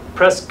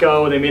 press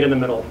go, they meet in the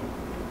middle.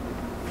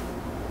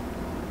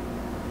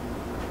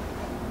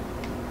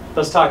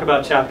 Let's talk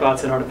about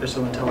chatbots and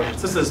artificial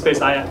intelligence. This is a space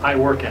I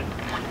work in.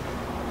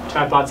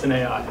 Chatbots and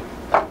AI.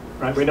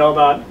 Right? We know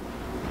about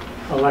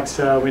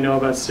Alexa, we know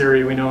about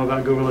Siri, we know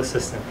about Google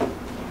Assistant.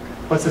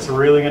 What's this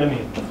really going to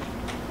mean?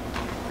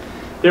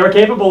 They are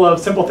capable of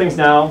simple things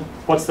now.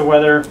 What's the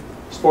weather,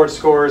 sports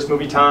scores,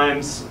 movie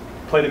times,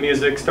 play the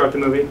music, start the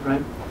movie,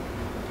 right?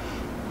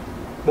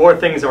 More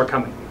things are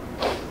coming.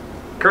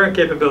 Current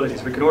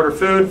capabilities. We can order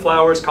food,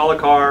 flowers, call a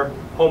car,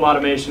 home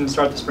automation,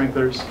 start the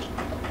sprinklers.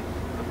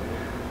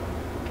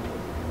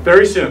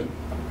 Very soon.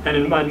 And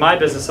in my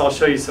business, I'll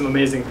show you some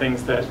amazing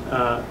things that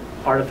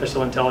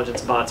artificial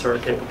intelligence bots are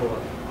capable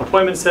of.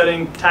 Appointment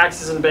setting,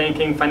 taxes and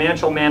banking,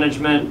 financial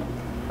management,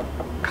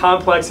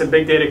 complex and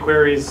big data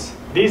queries.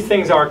 These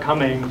things are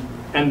coming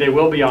and they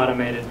will be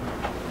automated.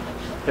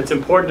 It's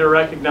important to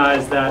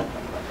recognize that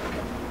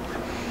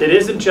it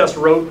isn't just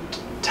rote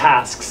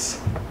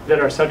tasks that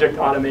are subject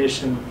to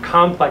automation,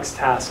 complex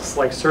tasks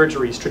like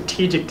surgery,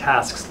 strategic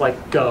tasks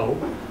like Go.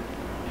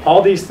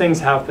 All these things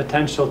have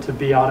potential to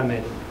be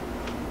automated.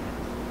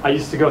 I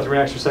used to go through an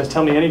exercise,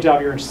 tell me any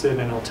job you're interested in,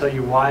 and I'll tell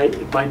you why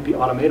it might be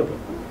automatable.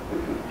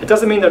 It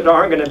doesn't mean that there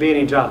aren't going to be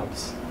any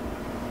jobs.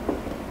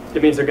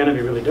 It means they're going to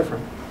be really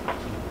different.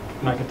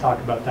 And I can talk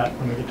about that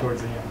when we get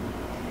towards the end.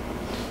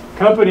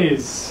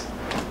 Companies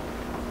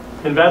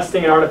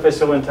investing in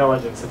artificial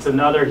intelligence. It's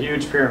another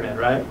huge pyramid,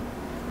 right?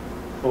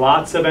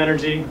 Lots of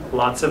energy,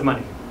 lots of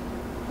money.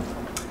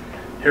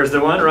 Here's the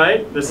one,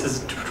 right? This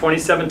is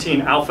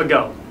 2017,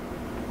 AlphaGo.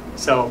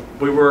 So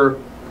we were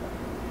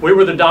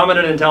the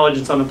dominant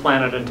intelligence on the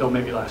planet until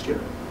maybe last year.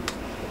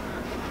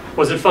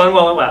 Was it fun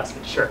while it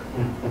lasted? Sure.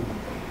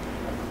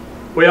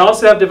 We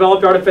also have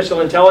developed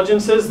artificial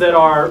intelligences that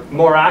are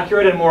more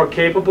accurate and more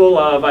capable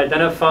of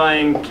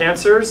identifying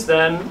cancers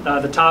than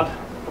the top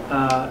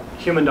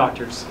human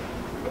doctors.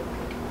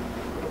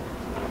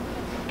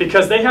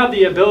 Because they have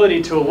the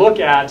ability to look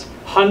at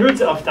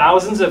hundreds of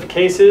thousands of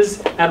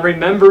cases and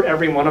remember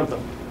every one of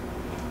them.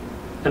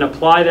 And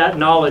apply that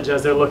knowledge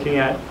as they're looking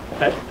at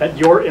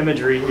your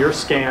imagery, your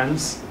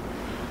scans,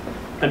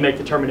 and make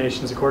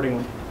determinations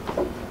accordingly.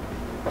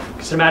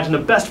 Just imagine the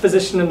best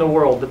physician in the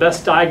world, the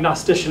best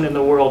diagnostician in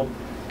the world.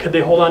 Could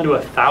they hold on to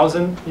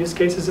 1,000 use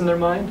cases in their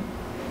mind?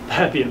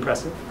 That'd be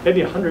impressive.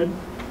 Maybe 100.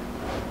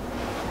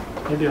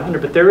 Maybe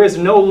 100. But there is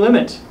no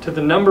limit to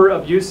the number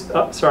of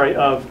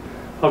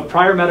of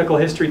prior medical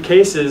history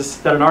cases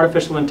that an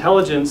artificial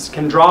intelligence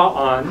can draw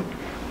on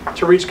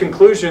to reach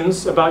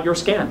conclusions about your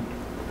scan.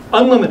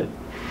 Unlimited.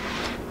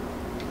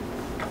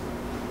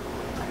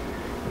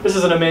 This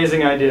is an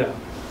amazing idea,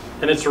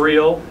 and it's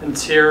real, and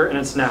it's here, and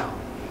it's now.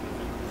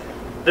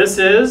 This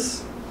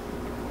is,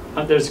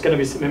 there's going to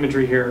be some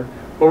imagery here.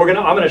 What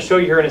I'm going to show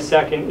you here in a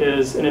second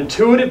is an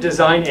intuitive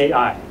design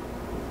AI.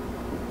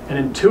 An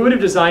intuitive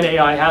design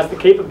AI has the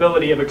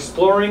capability of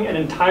exploring an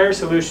entire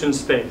solution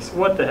space.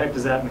 What the heck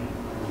does that mean?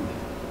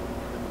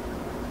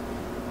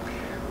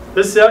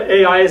 This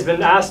AI has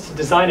been asked to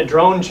design a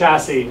drone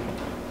chassis.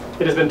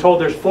 It has been told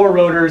there's 4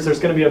 rotors,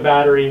 there's going to be a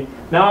battery.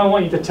 Now I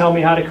want you to tell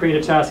me how to create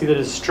a chassis that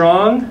is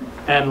strong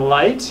and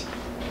light,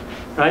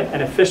 right,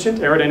 and efficient,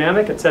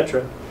 aerodynamic,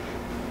 etc.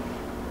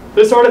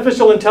 This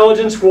artificial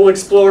intelligence will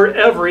explore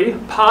every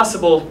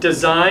possible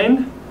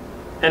design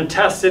and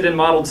test it in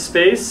modeled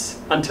space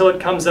until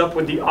it comes up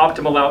with the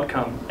optimal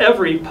outcome.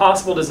 Every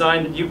possible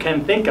design that you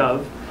can think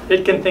of,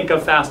 it can think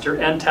of faster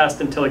and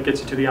test until it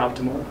gets you to the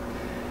optimal.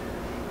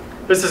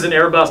 This is an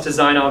Airbus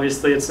design,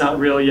 obviously, it's not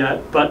real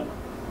yet, but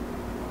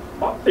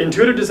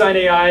intuitive design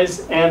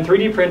AIs and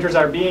 3D printers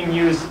are being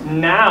used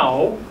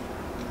now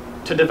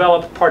to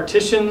develop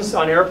partitions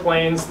on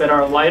airplanes that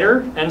are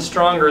lighter and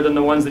stronger than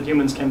the ones that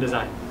humans can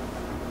design.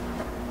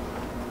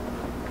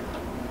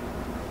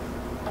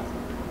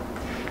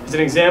 There's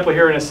an example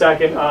here in a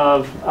second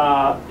of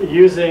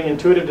using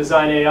intuitive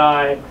design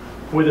AI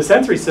with a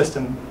sensory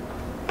system.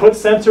 Put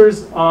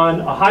sensors on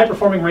a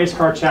high-performing race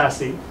car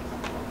chassis.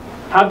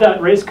 Have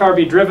that race car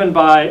be driven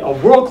by a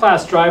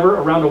world-class driver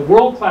around a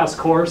world-class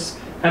course,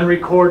 and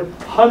record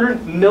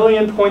 100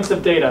 million points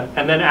of data,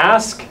 and then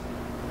ask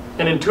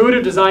an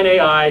intuitive design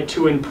AI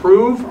to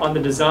improve on the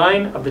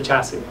design of the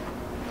chassis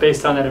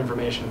based on that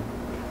information.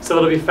 So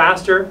it'll be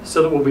faster,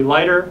 so that it will be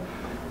lighter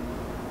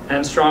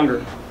and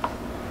stronger.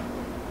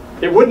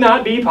 It would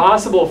not be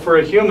possible for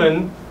a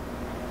human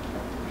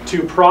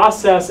to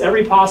process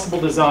every possible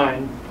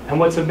design. And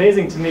what's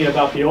amazing to me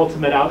about the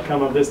ultimate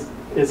outcome of this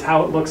is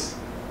how it looks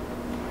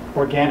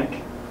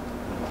organic.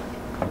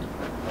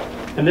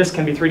 And this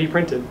can be 3D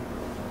printed,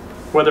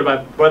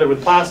 whether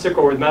with plastic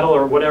or with metal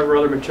or whatever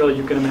other material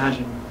you can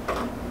imagine.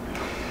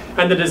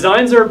 And the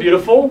designs are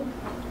beautiful,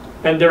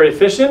 and they're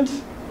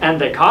efficient,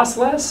 and they cost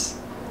less,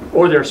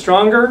 or they're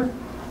stronger,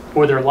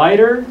 or they're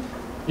lighter.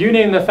 You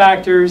name the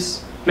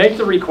factors, make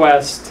the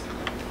request,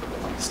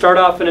 start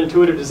off an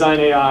intuitive design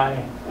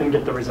AI, and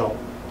get the result.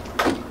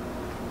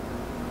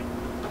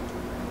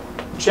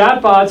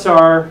 Chatbots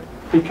are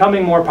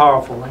becoming more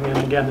powerful. I mean,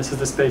 again, this is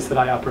the space that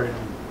I operate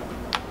in.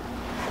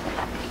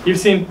 You've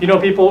seen, you know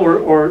people,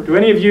 or do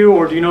any of you,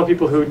 or do you know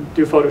people who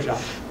do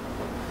Photoshop?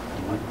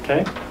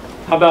 Okay.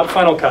 How about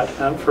Final Cut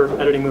for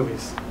editing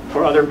movies,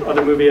 or other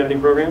movie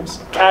editing programs?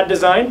 CAD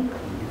design.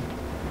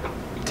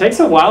 It takes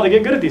a while to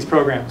get good at these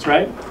programs,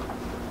 right?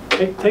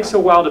 It takes a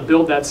while to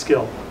build that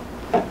skill.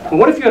 But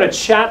what if you had a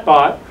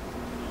chatbot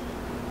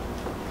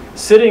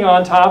sitting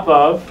on top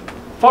of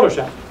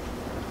Photoshop?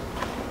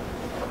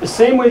 The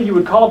same way you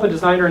would call up a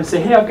designer and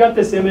say, hey, I've got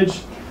this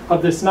image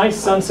of this nice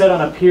sunset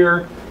on a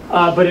pier,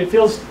 but it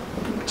feels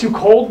too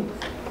cold.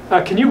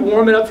 Can you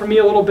warm it up for me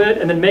a little bit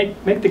and then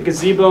make the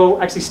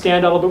gazebo actually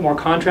stand out a little bit more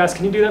contrast?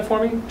 Can you do that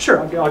for me? Sure,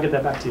 I'll get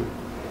that back to you.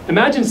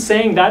 Imagine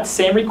saying that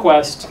same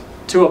request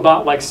to a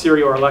bot like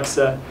Siri or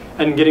Alexa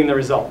and getting the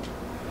result.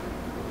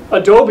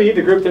 Adobe,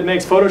 the group that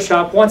makes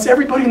Photoshop, wants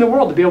everybody in the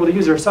world to be able to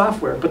use their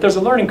software, but there's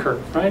a learning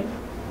curve, right?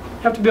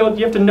 You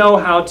have to know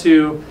how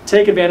to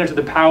take advantage of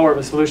the power of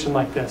a solution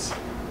like this.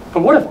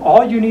 But what if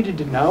all you needed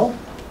to know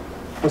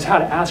was how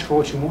to ask for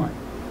what you want?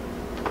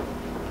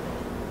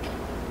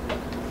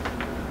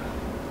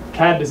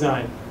 CAD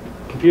design,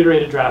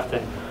 computer-aided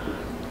drafting.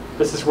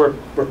 This is where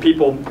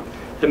people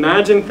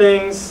imagine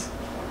things,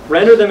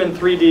 render them in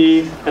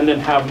 3D, and then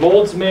have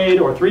molds made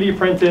or 3D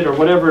printed or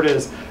whatever it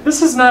is.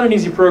 This is not an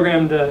easy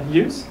program to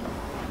use,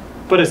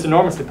 but it's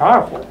enormously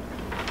powerful.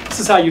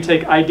 This is how you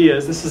take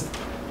ideas. This is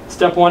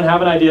step 1,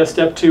 have an idea.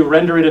 Step 2,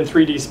 render it in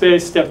 3D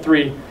space. Step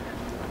 3,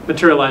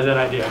 materialize that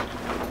idea,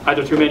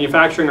 either through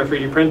manufacturing or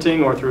 3D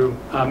printing or through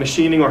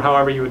machining or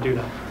however you would do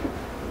that.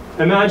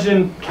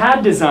 Imagine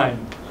CAD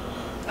design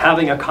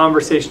having a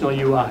conversational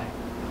UI,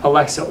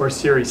 Alexa or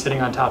Siri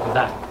sitting on top of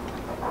that.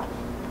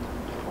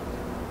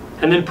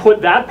 And then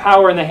put that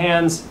power in the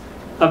hands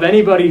of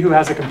anybody who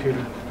has a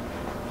computer.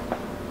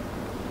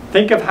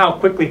 Think of how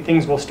quickly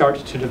things will start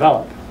to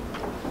develop.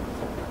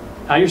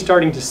 Now you're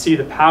starting to see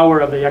the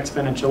power of the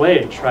exponential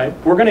age, right?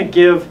 We're going to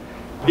give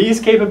these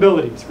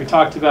capabilities. We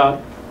talked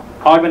about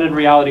augmented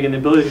reality and the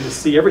ability to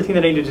see everything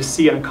that I needed to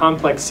see in a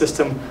complex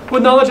system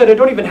with knowledge that I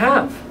don't even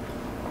have.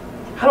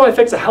 How do I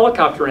fix a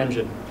helicopter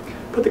engine?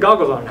 Put the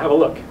goggles on and have a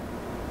look.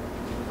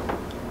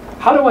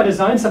 How do I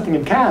design something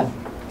in CAD?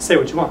 Say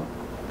what you want.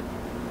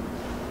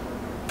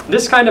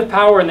 This kind of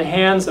power in the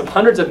hands of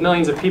hundreds of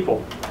millions of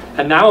people.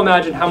 And now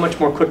imagine how much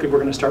more quickly we're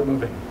going to start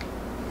moving.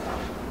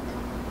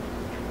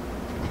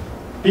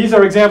 These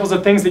are examples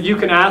of things that you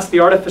can ask the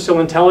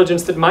artificial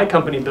intelligence that my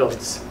company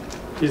builds.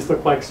 These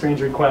look like strange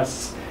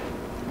requests.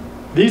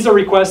 These are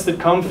requests that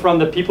come from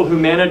the people who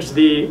manage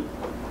the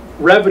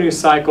revenue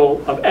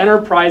cycle of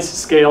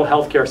enterprise-scale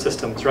healthcare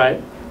systems, right?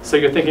 So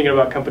you're thinking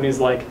about companies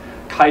like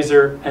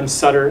Kaiser and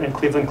Sutter and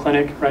Cleveland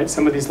Clinic, right?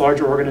 Some of these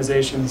larger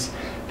organizations.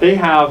 They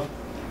have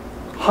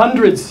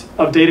hundreds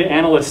of data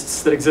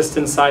analysts that exist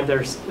inside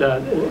their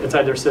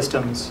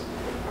systems.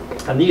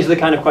 And these are the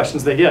kind of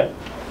questions they get.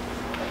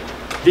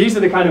 These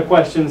are the kind of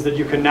questions that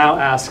you can now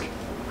ask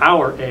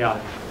our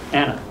AI,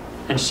 Anna,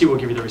 and she will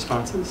give you the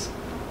responses.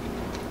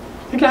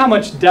 Think of how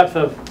much depth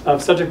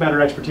of subject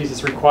matter expertise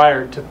is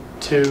required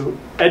to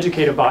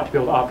educate a bot to be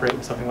able to operate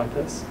with something like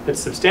this. It's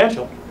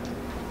substantial.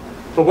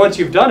 But once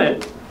you've done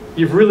it,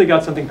 you've really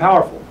got something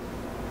powerful,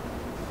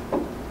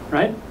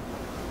 right?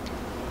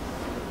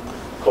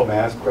 Cool, may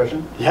I ask a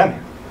question? Yeah,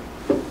 man.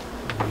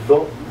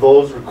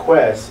 Those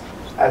requests,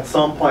 at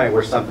some point,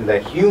 were something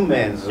that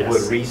humans Yes.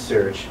 would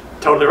research.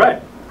 Totally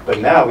right. But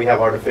now we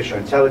have artificial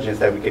intelligence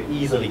that we could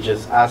easily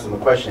just ask them a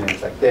question and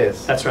it's like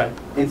this. That's right.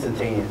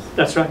 Instantaneous.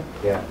 That's right.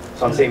 Yeah.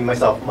 So I'm saving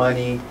myself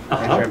money in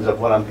terms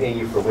of what I'm paying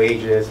you for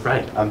wages.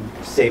 Right. I'm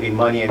saving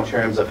money in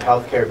terms of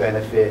healthcare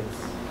benefits.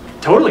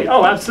 Totally.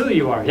 Oh, absolutely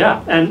you are.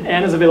 Yeah. And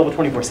is available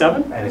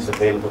 24/7. And it's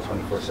available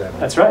 24/7.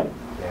 That's right.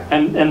 Yeah.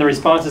 And the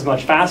response is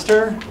much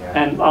faster.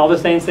 Yeah. And all the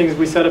same things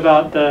we said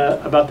about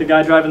the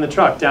guy driving the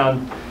truck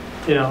down,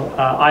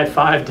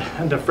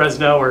 I-5 to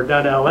Fresno or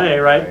down to LA,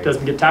 right?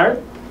 Doesn't get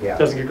tired. Yeah.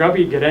 Doesn't get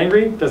grumpy, get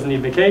angry, doesn't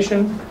need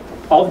vacation,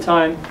 all the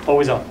time,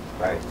 always on.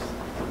 Right.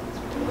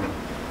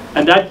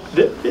 And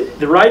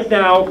right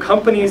now,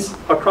 companies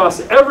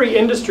across every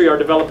industry are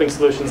developing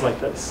solutions like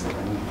this.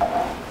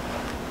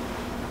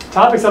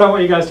 topics that I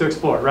want you guys to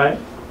explore, right?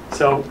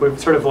 So we've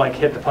sort of like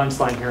hit the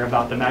punchline here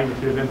about the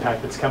magnitude of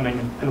impact that's coming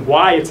and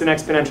why it's an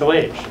exponential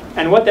age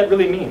and what that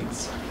really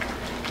means.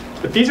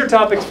 But these are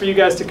topics for you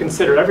guys to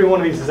consider. Every one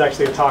of these is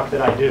actually a talk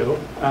that I do,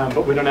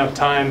 but we don't have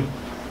time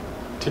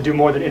to do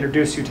more than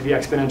introduce you to the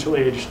exponential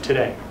age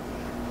today.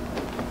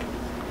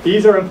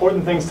 These are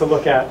important things to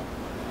look at.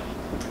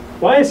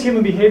 Why is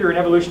human behavior and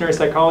evolutionary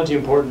psychology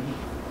important?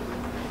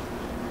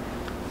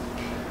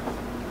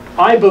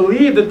 I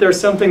believe that there's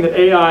something that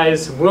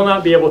AIs will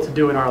not be able to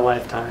do in our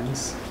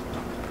lifetimes,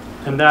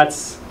 and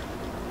that's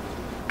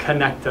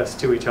connect us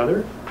to each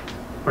other,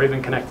 or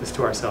even connect us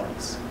to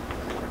ourselves.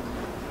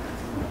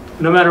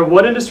 No matter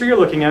what industry you're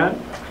looking at,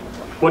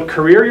 what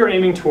career you're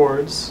aiming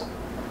towards,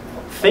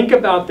 think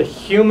about the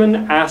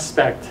human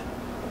aspect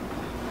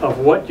of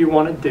what you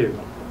want to do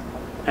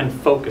and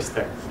focus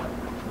there.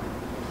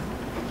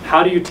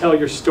 How do you tell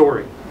your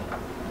story?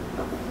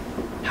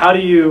 How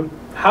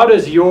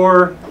does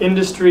your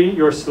industry,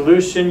 your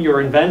solution,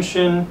 your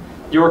invention,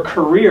 your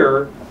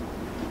career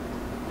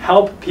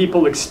help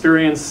people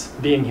experience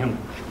being human?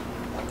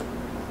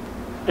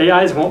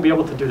 AIs won't be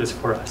able to do this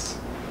for us.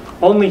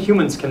 Only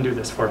humans can do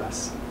this for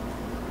us.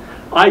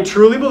 I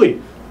truly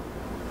believe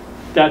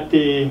that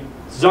the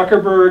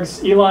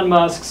Zuckerbergs, Elon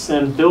Musks,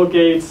 and Bill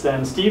Gates,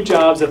 and Steve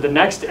Jobs of the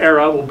next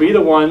era will be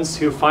the ones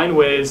who find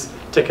ways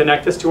to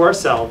connect us to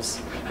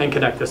ourselves and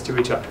connect us to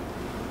each other.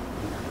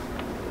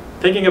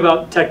 Thinking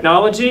about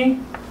technology,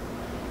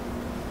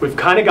 we've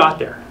kind of got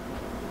there.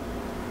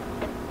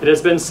 It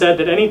has been said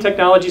that any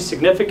technology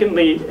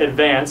significantly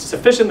advanced,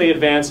 sufficiently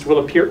advanced, will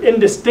appear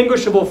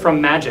indistinguishable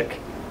from magic.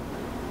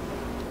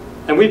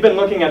 And we've been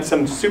looking at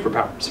some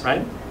superpowers,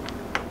 right?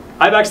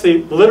 I've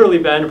actually literally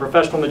been a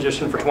professional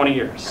magician for 20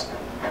 years.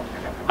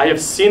 I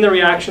have seen the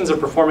reactions of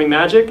performing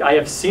magic. I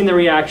have seen the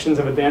reactions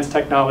of advanced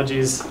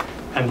technologies,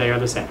 and they are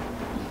the same.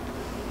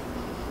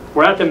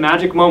 We're at the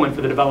magic moment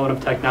for the development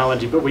of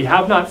technology, but we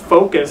have not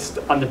focused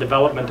on the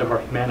development of our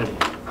humanity.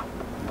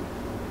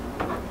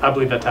 I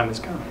believe that time has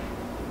come.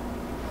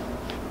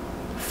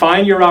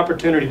 Find your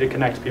opportunity to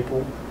connect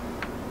people,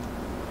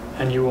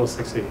 and you will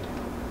succeed.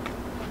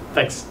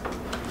 Thanks.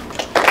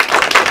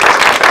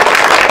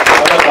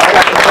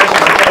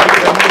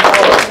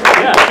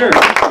 Yeah, sure.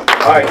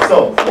 All right,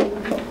 so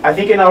I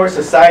think in our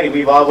society,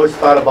 we've always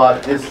thought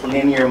about this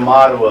linear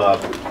model of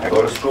I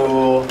go to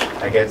school,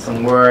 I get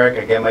some work,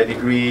 I get my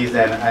degrees,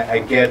 and I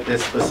get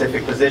this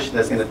specific position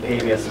that's going to pay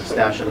me a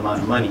substantial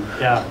amount of money.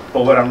 Yeah.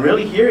 But what I'm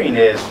really hearing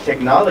is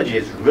technology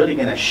is really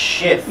going to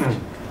shift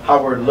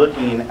how we're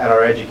looking at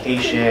our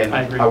education,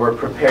 how we're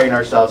preparing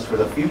ourselves for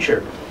the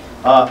future.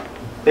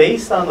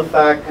 Based on the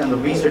fact and the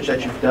research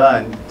that you've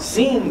done,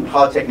 seeing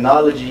how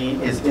technology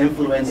is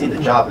influencing the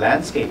job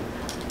landscape,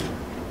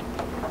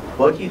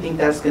 what do you think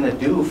that's going to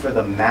do for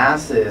the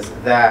masses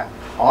that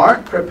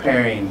aren't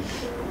preparing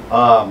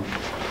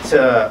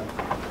to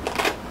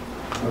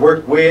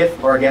work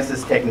with or against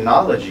this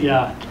technology?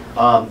 Yeah.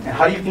 And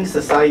how do you think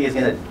society is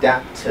going to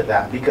adapt to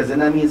that? Because then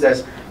that means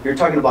that you're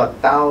talking about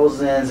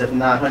thousands, if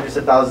not hundreds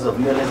of thousands of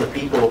millions of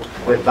people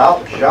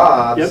without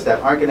jobs that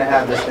aren't going to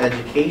have this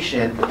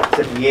education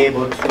to be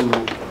able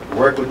to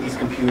work with these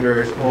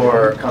computers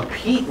or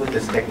compete with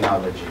this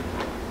technology.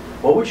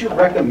 What would you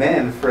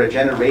recommend for a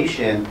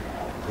generation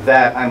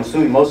that I'm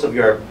assuming most of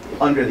you are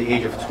under the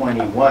age of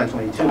 21,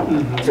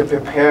 22, to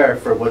prepare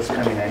for what's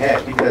coming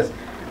ahead? Because,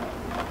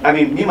 I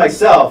mean, me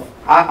myself,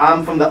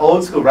 I'm from the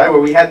old school, right,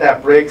 where we had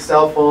that brick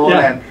cell phone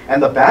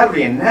and the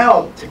battery, and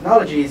now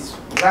technology is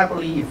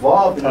rapidly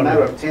evolved in a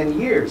matter of 10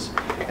 years.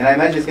 And I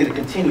imagine it's going to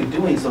continue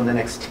doing so in the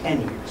next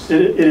 10 years.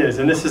 It is,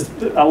 and this is,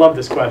 I love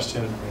this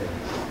question.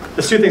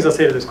 There's two things I'll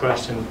say to this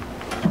question.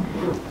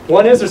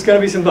 One is there's going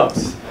to be some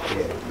bumps.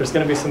 There's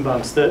going to be some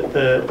bumps.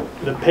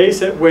 The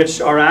pace at which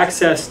our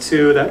access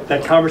to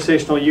that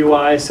conversational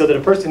UI, so that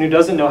a person who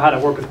doesn't know how to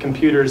work with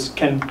computers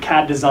can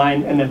CAD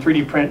design and then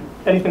 3D print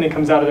anything that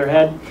comes out of their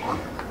head,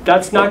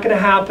 that's not going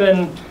to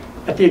happen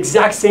at the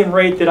exact same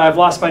rate that I've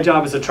lost my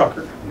job as a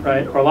trucker,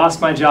 right? Or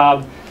lost my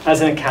job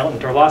as an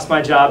accountant, or lost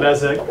my job as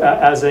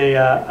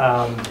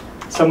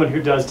someone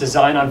who does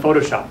design on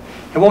Photoshop.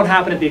 It won't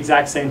happen at the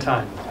exact same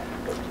time,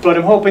 but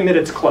I'm hoping that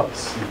it's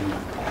close.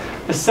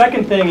 The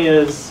second thing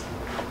is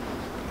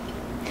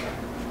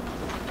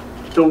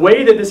the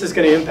way that this is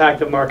going to impact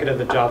the market of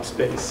the job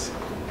space.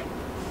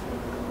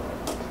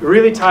 It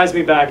really ties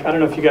me back. I don't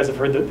know if you guys have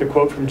heard the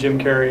quote from Jim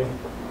Carrey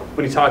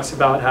when he talks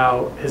about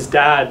how his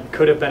dad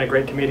could have been a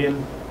great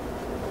comedian,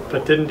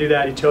 but didn't do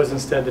that. He chose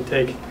instead to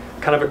take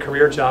kind of a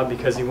career job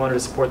because he wanted to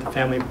support the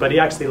family, but he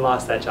actually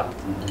lost that job.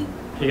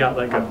 He got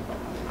let go.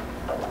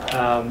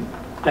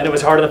 And it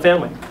was hard on the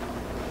family.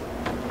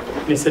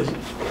 And he said,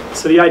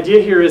 so the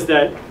idea here is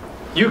that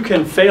you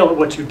can fail at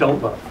what you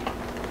don't love.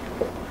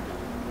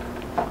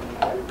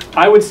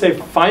 I would say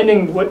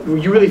finding what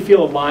you really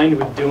feel aligned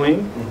with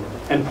doing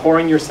and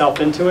pouring yourself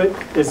into it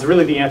is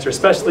really the answer,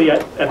 especially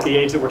at the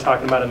age that we're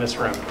talking about in this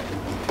room.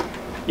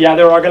 Yeah,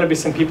 there are going to be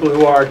some people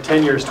who are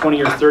 10 years, 20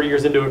 years, 30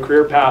 years into a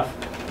career path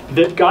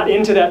that got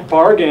into that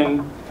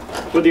bargain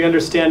with the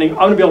understanding, I'm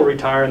going to be able to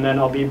retire and then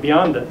I'll be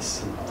beyond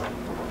this.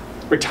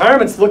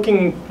 Retirement's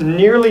looking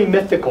nearly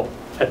mythical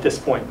at this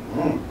point.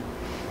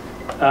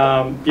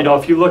 You know,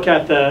 if you look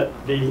at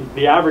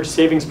the average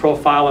savings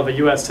profile of a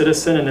U.S.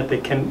 citizen and that they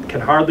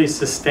can hardly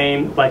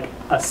sustain like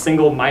a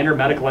single minor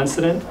medical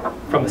incident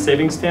from a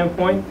savings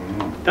standpoint,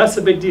 that's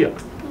a big deal.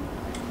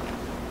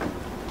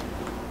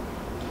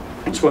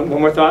 Just one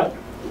more thought,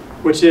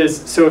 which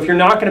is, so if you're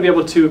not going to be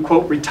able to,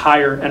 quote,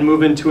 retire and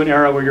move into an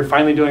era where you're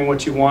finally doing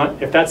what you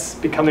want, if that's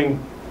becoming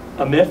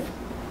a myth,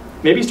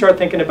 maybe start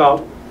thinking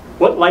about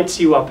what lights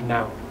you up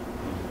now.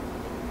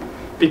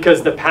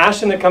 Because the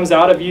passion that comes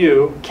out of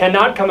you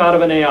cannot come out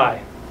of an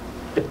AI.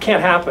 It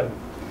can't happen.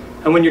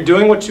 And when you're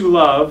doing what you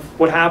love,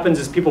 what happens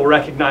is people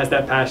recognize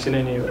that passion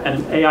in you.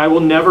 And an AI will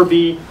never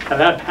be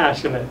that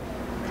passionate.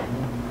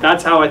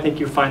 That's how I think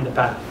you find the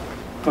path.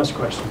 What's your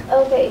question?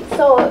 Okay,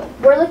 so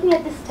we're looking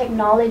at this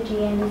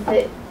technology, and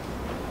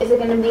is it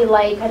going to be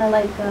like kind of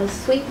like a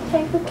sweep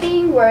type of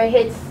thing where it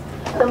hits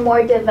the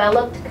more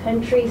developed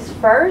countries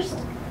first,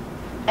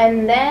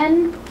 and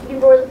then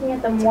we're looking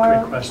at the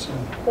more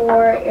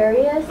poor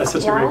areas? That's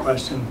such a great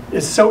question.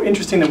 It's so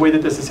interesting the way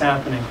that this is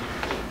happening.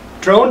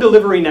 Drone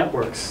delivery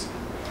networks.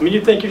 I mean,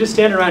 you'd think you're just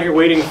standing around here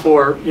waiting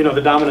for, you know,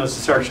 the dominoes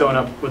to start showing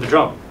up with a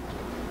drone,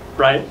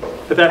 right?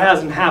 But that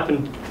hasn't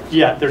happened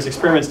yet. There's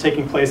experiments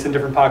taking place in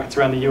different pockets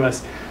around the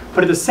US.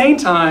 But at the same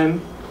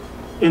time,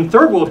 in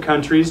third world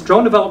countries,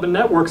 drone development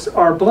networks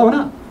are blowing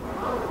up.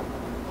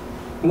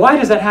 Why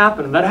does that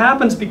happen? That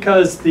happens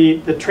because the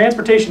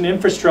transportation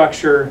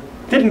infrastructure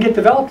didn't get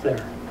developed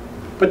there.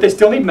 But they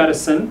still need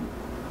medicine,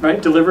 right,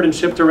 delivered and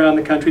shipped around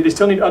the country. They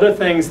still need other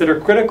things that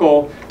are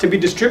critical to be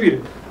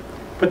distributed.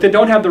 But they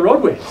don't have the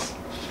roadways.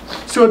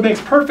 So it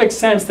makes perfect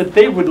sense that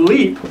they would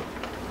leap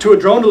to a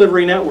drone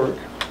delivery network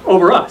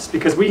over us,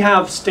 because we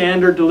have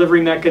standard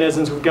delivery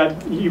mechanisms. We've got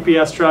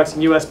UPS trucks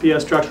and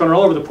USPS trucks running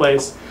all over the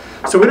place.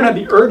 So we don't have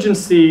the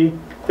urgency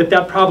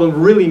that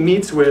problem really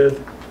meets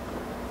with.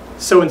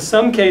 So in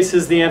some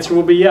cases, the answer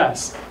will be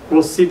yes.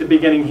 We'll see the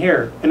beginning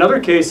here. In other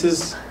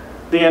cases,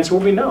 the answer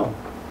will be no.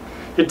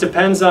 It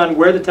depends on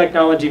where the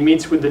technology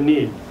meets with the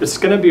need. It's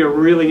going to be a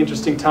really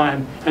interesting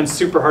time and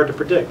super hard to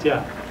predict,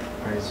 yeah.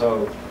 All right,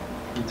 so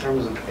in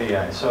terms of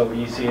AI, so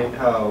you see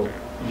how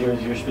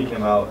you're speaking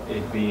about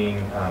it being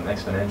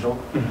exponential,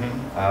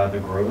 the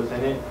growth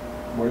in it.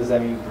 What does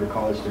that mean for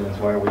college students?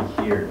 Why are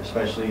we here?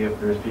 Especially if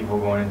there's people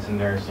going into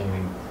nursing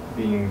and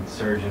being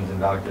surgeons and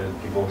doctors,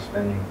 people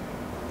spending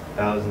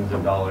thousands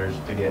of dollars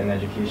to get an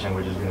education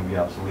which is going to be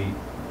obsolete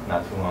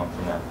not too long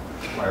from now.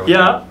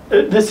 Yeah,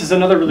 this is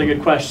another really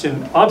good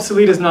question.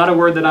 Obsolete is not a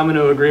word that I'm going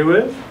to agree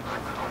with,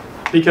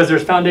 because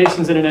there's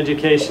foundations in an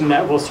education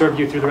that will serve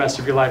you through the rest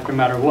of your life no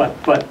matter what.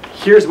 But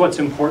here's what's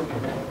important.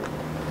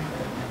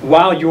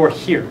 While you're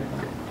here,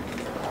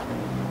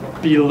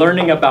 be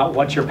learning about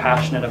what you're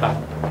passionate about,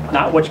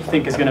 not what you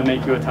think is going to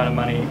make you a ton of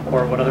money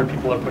or what other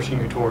people are pushing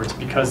you towards,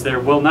 because there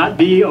will not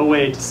be a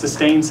way to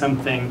sustain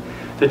something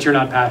that you're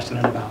not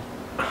passionate about.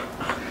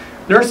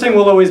 Nursing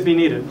will always be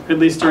needed, at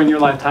least during your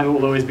lifetime it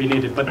will always be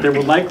needed, but there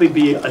will likely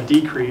be a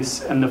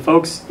decrease, and the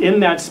folks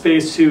in that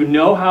space who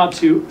know how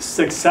to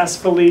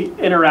successfully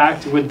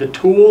interact with the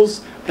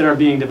tools that are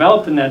being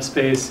developed in that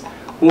space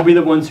will be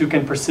the ones who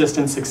can persist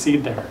and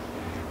succeed there.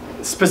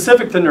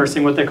 Specific to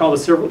nursing, what they call the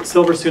silver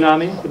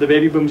tsunami, where the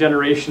baby boom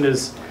generation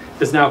is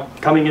now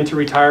coming into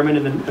retirement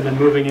and then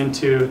moving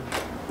into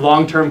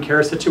long-term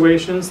care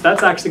situations,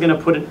 that's actually going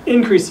to put an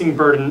increasing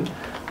burden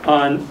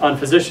on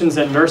physicians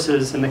and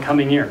nurses in the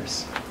coming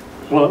years.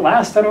 Will it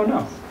last? I don't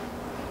know.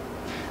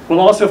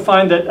 We'll also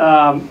find that,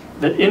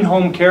 that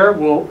in-home care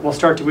will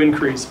start to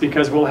increase,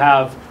 because we'll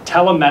have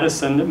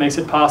telemedicine that makes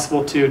it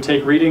possible to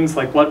take readings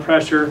like blood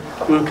pressure,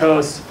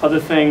 glucose, other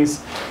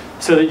things,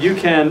 so that you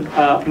can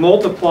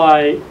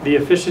multiply the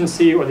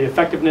efficiency or the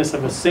effectiveness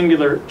of a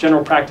singular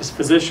general practice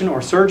physician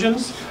or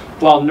surgeons,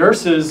 while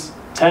nurses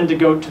tend to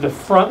go to the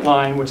front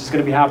line, which is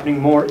going to be happening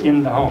more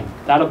in the home.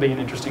 That'll be an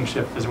interesting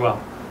shift as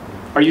well.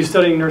 Are you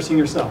studying nursing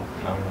yourself?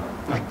 No,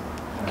 I'm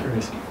not. No.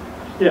 Curious.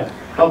 Yeah.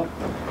 Well,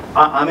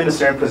 I'm in a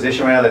certain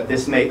position right now that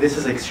this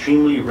is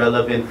extremely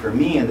relevant for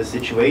me in the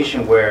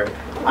situation where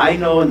I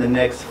know in the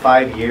next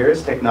 5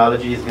 years,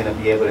 technology is going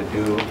to be able to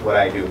do what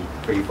I do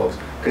for you folks.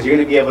 Because you're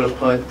going to be able to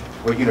put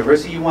what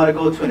university you want to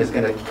go to, and it's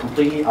going to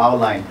completely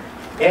outline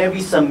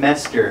every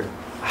semester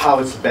how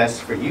it's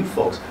best for you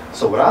folks.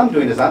 So what I'm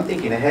doing is I'm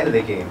thinking ahead of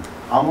the game.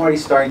 I'm already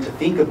starting to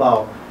think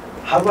about,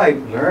 how do I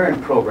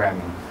learn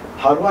programming?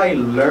 How do I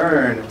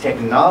learn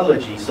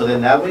technology, so then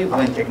that way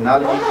when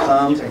technology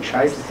comes and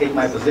tries to take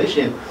my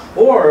position,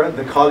 or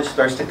the college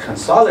starts to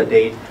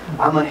consolidate,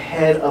 I'm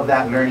ahead of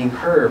that learning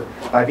curve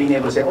by being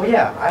able to say, oh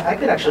yeah, I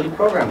could actually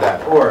program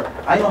that, or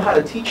I know how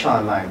to teach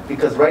online.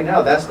 Because right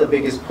now that's the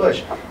biggest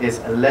push, is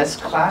less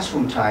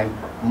classroom time,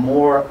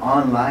 more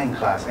online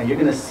class. And you're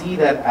going to see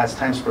that as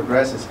time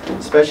progresses,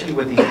 especially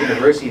with these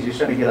universities. You're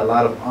starting to get a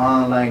lot of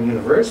online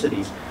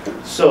universities.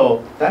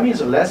 So that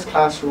means less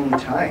classroom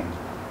time.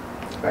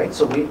 Right?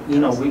 So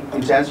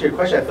to answer your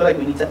question, I feel like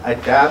we need to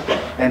adapt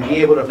and be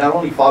able to not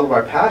only follow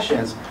our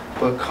passions,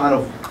 but kind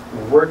of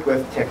work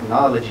with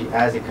technology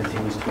as it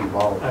continues to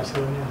evolve.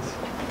 Absolutely,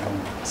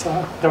 yes. So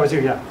that was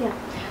you, yeah. Yeah.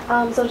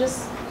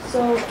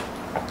 So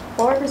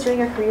while we're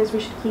pursuing our careers, we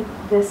should keep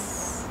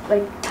this,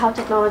 like, how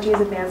technology is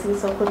advancing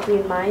so quickly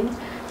in mind.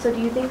 So do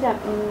you think that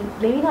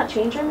maybe not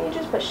change our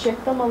majors, but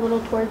shift them a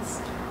little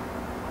towards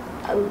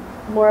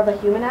more of a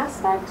human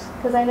aspect?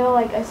 Because I know,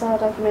 like, I saw a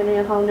documentary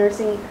on how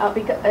nursing,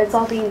 because it's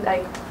all being,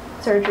 like,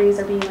 surgeries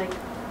are being, like,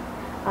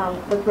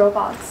 with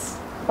robots,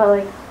 but,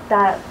 like,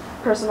 that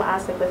personal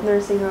aspect with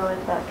nursing or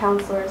with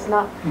counselors,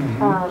 not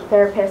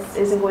therapists,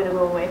 isn't going to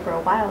go away for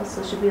a while.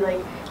 So should we, like,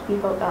 be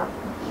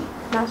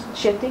not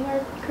shifting our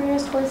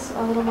careers towards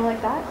a little more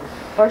like that,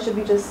 or should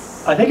we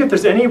just? I think if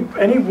there's any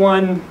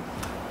one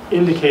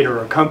indicator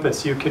or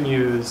compass you can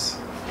use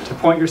to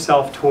point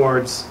yourself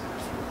towards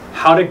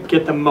how to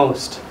get the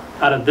most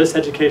out of this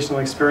educational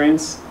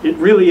experience, it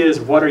really is,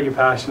 what are you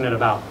passionate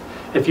about?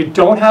 If you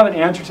don't have an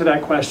answer to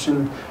that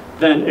question,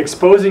 then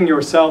exposing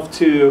yourself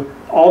to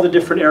all the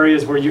different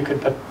areas where you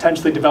could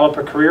potentially develop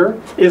a career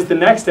is the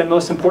next and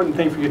most important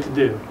thing for you to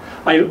do.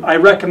 I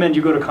recommend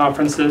you go to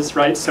conferences,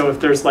 right? So if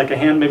there's like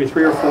maybe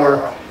 3 or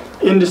 4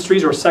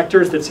 industries or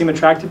sectors that seem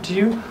attractive to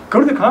you, go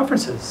to the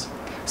conferences.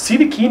 See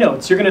the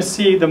keynotes. You're going to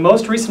see the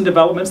most recent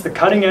developments, the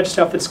cutting edge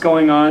stuff that's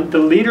going on. The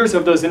leaders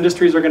of those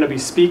industries are going to be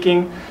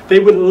speaking. They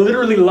would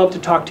literally love to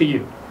talk to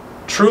you.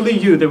 Truly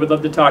you, they would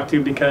love to talk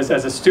to, because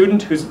as a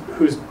student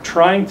who's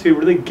trying to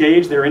really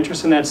gauge their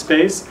interest in that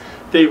space,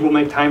 they will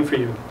make time for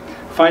you.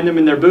 Find them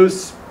in their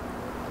booths,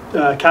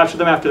 capture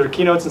them after their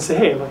keynotes and say,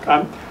 hey, look,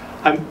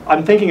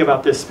 I'm thinking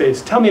about this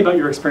space. Tell me about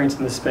your experience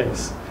in this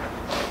space.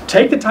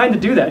 Take the time to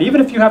do that, even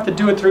if you have to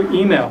do it through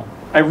email.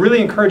 I really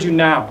encourage you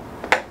now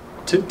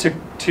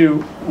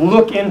to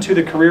look into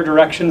the career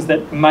directions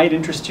that might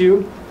interest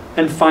you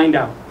and find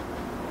out.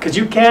 Because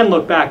you can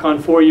look back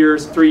on 4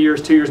 years, 3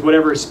 years, 2 years,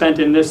 whatever is spent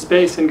in this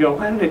space and go,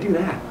 why did I do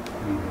that?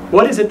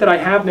 What is it that I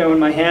have now in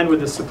my hand with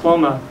this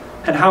diploma,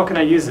 and how can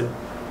I use it?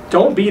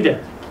 Don't be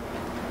there.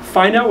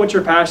 Find out what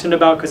you're passionate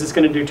about, because it's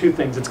going to do 2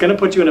 things. It's going to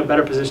put you in a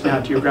better position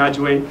after you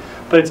graduate,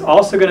 but it's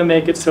also going to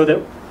make it so that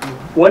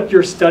what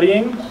you're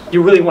studying,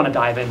 you really want to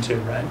dive into,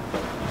 right?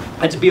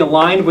 And to be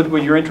aligned with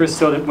your interests,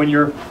 so that when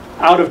you're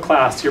out of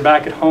class, you're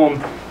back at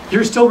home,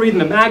 you're still reading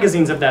the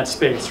magazines of that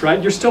space,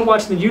 right? You're still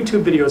watching the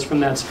YouTube videos from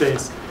that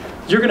space.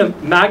 You're going to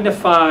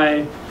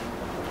magnify,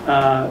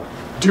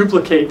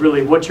 duplicate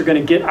really what you're going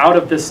to get out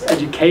of this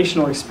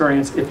educational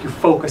experience if you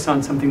focus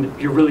on something that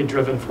you're really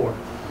driven for.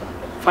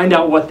 Find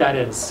out what that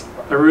is.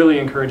 I really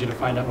encourage you to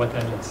find out what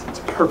that is. It's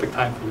a perfect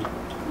time for you.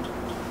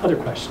 Other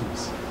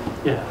questions?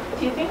 Yeah.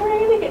 Do you think we're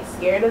going to get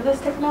scared of this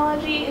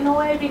technology in a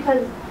way?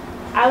 Because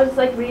I was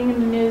like reading in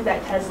the news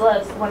that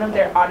Tesla's, one of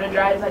their auto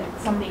drives, like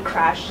somebody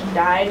crashed and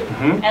died,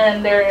 and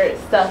then their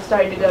stuff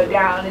started to go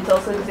down. It's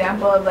also an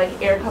example of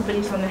like air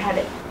companies when they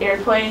had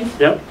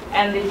airplanes,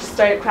 and they just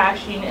started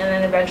crashing, and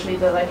then eventually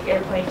the like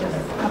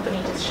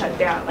company just shut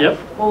down. Like,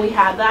 will we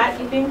have that,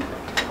 you think?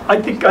 I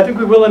think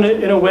we will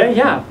in a way,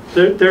 yeah.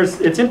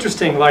 It's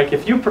interesting, like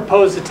if you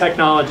propose a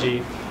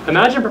technology,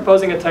 imagine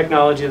proposing a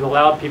technology that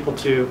allowed people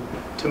to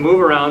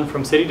move around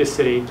from city to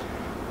city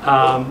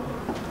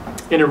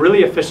in a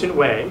really efficient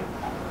way,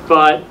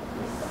 but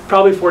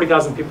probably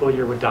 40,000 people a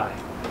year would die.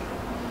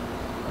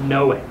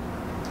 No way.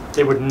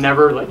 They would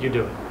never let you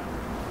do it.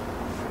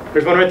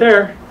 There's one right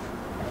there.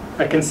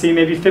 I can see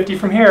maybe 50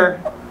 from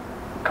here.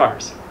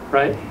 Cars,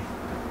 right?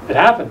 It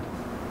happened.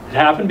 It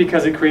happened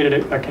because it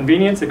created a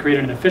convenience, it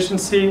created an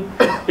efficiency,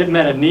 it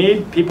met a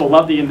need, people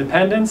love the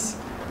independence.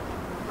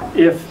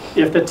 If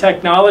the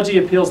technology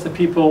appeals to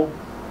people,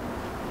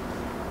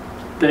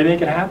 they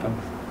make it happen.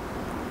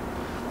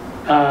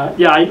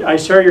 Yeah, I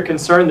share your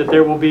concern that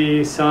there will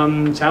be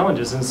some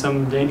challenges and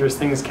some dangerous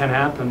things can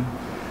happen.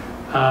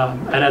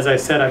 And as I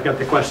said, I've got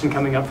the question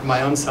coming up from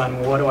my own son,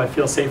 what do I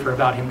feel safer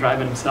about him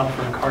driving himself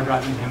or a car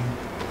driving him?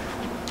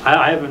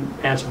 I haven't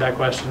answered that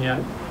question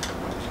yet.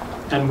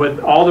 And with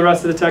all the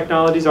rest of the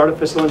technologies,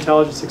 artificial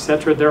intelligence,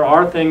 etc., there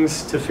are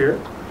things to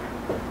fear.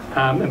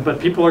 But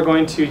people are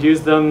going to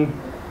use them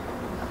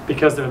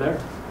because they're there.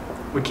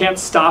 We can't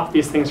stop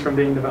these things from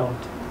being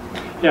developed.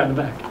 Yeah, in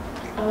the back.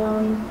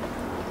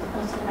 I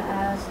was going to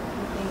ask if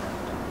you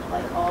think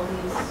like all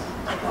these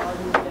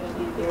technologies are going to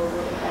be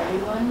available to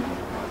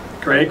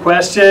everyone. Great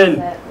question. Is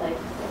that like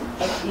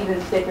an even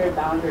thicker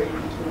boundary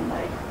between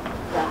like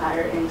the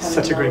higher income?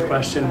 Such a great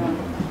question.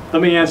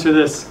 Let me answer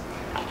this.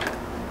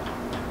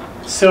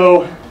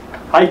 So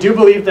I do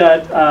believe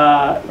that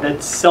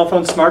that cell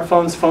phones,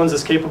 smartphones, phones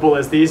as capable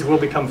as these will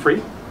become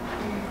free.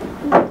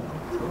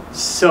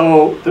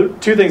 So the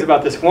 2 things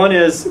about this. One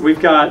is we've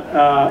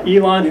got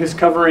Elon, who's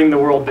covering the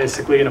world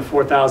basically in a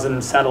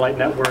 4,000 satellite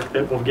network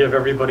that will give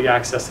everybody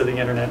access to the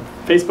internet.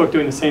 Facebook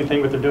doing the same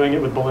thing, but they're doing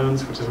it with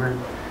balloons, which is weird.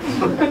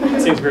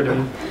 It seems weird to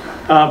me.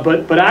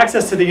 But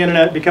access to the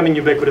internet becoming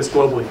ubiquitous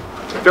globally.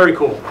 Very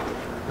cool.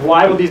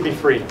 Why will these be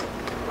free?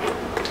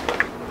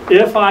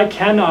 If I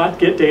cannot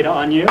get data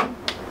on you,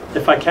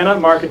 if I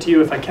cannot market to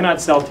you, if I cannot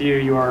sell to you,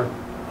 you are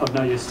of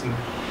no use to me.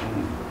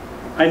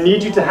 I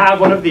need you to have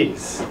one of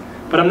these.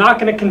 But I'm not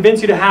going to convince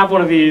you to have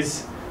one of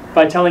these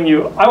by telling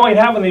you, I want you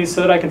to have one of these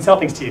so that I can sell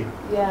things to you,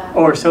 Yeah.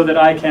 or so that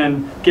I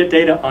can get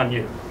data on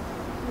you.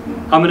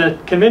 I'm going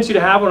to convince you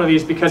to have one of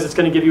these because it's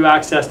going to give you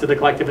access to the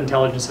collective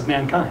intelligence of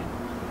mankind.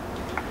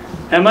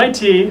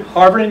 MIT,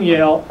 Harvard, and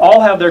Yale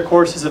all have their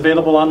courses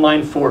available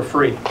online for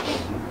free.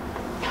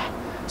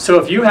 So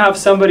if you have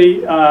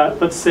somebody,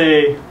 let's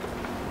say,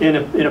 in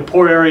a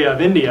poor area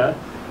of India,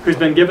 who's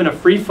been given a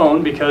free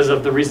phone because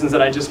of the reasons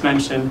that I just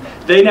mentioned,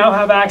 they now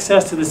have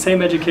access to the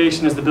same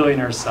education as the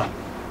billionaire's son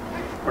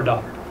or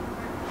daughter.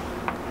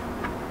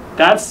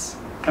 That's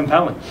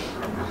compelling.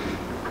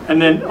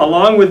 And then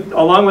along with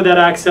that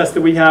access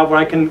that we have, where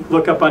I can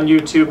look up on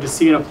YouTube to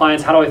see an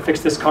appliance, how do I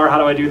fix this car, how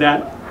do I do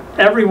that?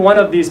 Every one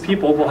of these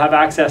people will have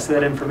access to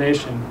that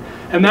information.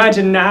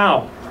 Imagine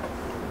now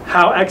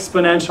how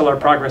exponential our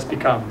progress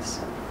becomes.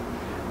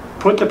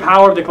 Put the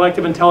power of the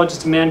collective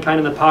intelligence of mankind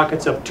in the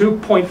pockets of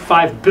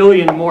 2.5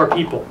 billion more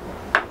people,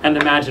 and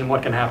imagine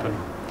what can happen.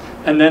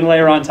 And then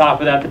layer on top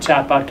of that the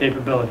chatbot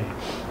capability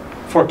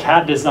for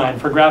CAD design,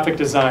 for graphic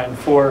design,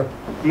 for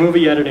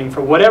movie editing,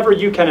 for whatever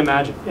you can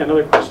imagine.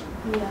 Another question?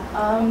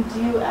 Yeah.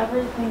 Do you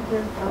ever think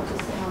you're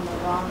focusing on the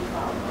wrong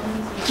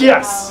problems?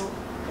 Yes.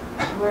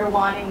 How we're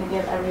wanting to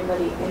give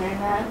everybody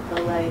internet,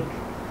 but like,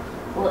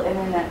 will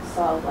internet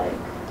solve like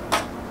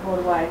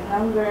worldwide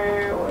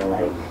hunger, or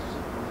like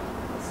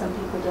some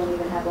people don't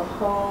even have a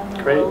home?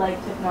 Great. Will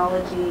like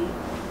technology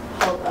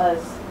help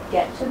us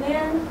get to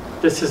there?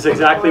 This is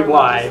exactly Or are we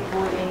why. just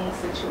avoiding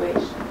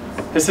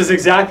situations? This is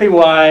exactly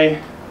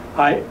why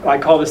I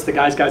call this the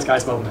guys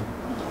movement.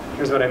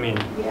 Here's what I mean.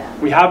 Yeah.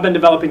 We have been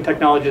developing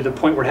technology to the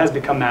point where it has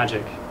become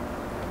magic,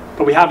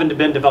 but we haven't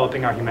been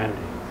developing our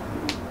humanity.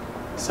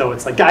 So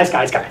it's like,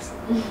 guys.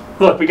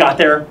 Look, we got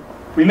there.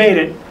 We made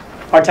it.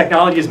 Our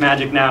technology is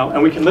magic now,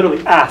 and we can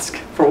literally ask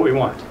for what we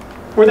want.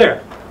 We're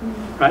there.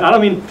 Right? I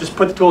don't mean just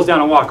put the tools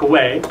down and walk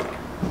away,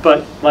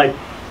 but like,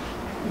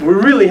 we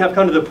really have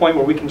come to the point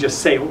where we can just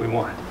say what we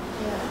want.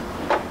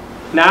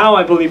 Now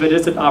I believe it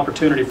is an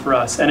opportunity for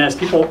us, and as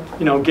people,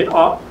 get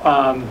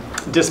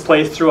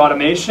displaced through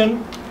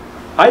automation,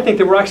 I think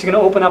that we're actually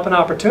going to open up an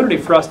opportunity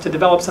for us to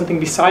develop something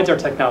besides our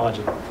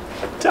technology,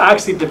 to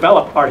actually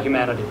develop our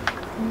humanity.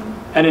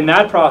 And in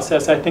that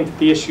process, I think that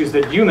the issues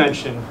that you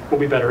mentioned will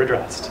be better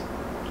addressed.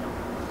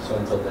 So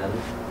until then?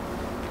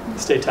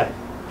 Stay tight.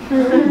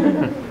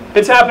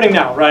 It's happening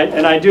now, right?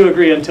 And I do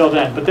agree until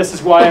then. But this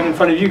is why I'm in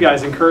front of you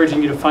guys,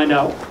 encouraging you to find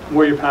out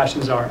where your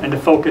passions are and to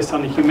focus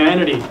on the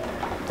humanity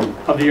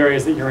of the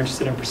areas that you're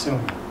interested in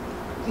pursuing.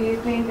 Do you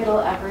think it'll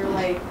ever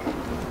like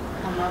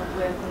come up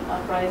with an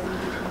uprising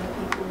between the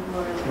people who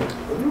are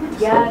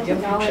like, yeah,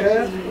 technology,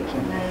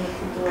 and then the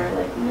people who are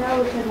like,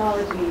 no,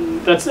 technology?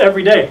 That's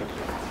every day.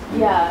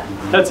 Yeah.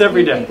 That's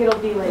every Do you day. think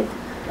it'll be like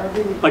a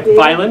really Like big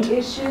violent?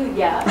 issue?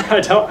 Yeah.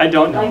 I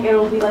don't know. Like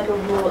it'll be like a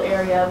rural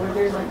area where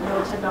there's like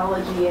no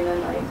technology, and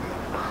then like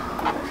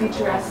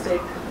futuristic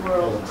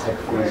world.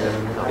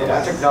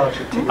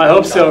 I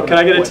hope so. Can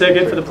I get a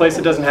ticket for the place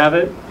that doesn't have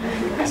it?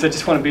 Because I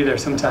just want to be there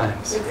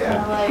sometimes. It's kind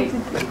of like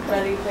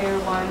Ready Player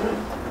One,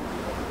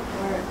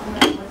 or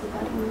was it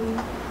that movie?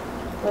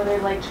 Where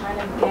they're like trying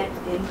to get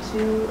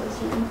into a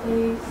certain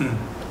place, and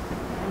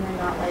they're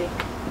not like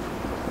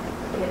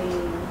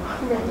getting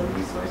the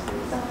resources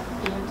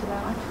given to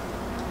them.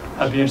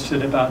 I'd be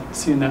interested about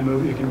seeing that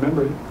movie. You can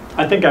remember it.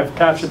 I think I've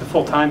captured the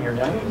full time here,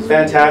 Dan.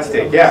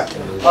 Fantastic, yeah.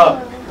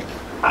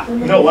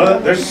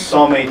 There's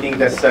so many things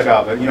that stuck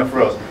out, but for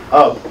real.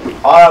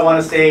 All I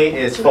want to say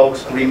is,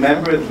 folks,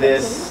 remember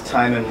this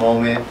time and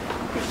moment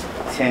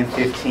 10,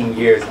 15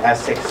 years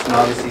as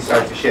technology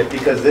starts to shift,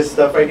 because this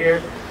stuff right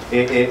here,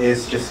 it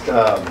is just,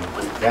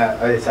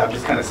 I'm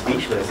just kind of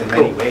speechless in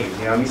many ways,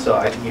 you know what I mean? So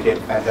I think you did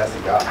a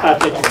fantastic job.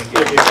 Thank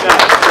you.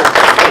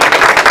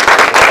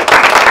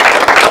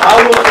 How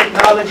will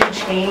technology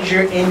change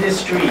your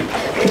industry?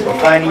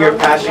 Finding your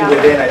passion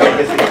within, I think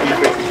is the key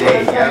for today,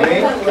 you know what I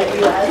mean?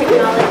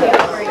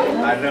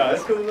 I know,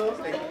 that's cool though.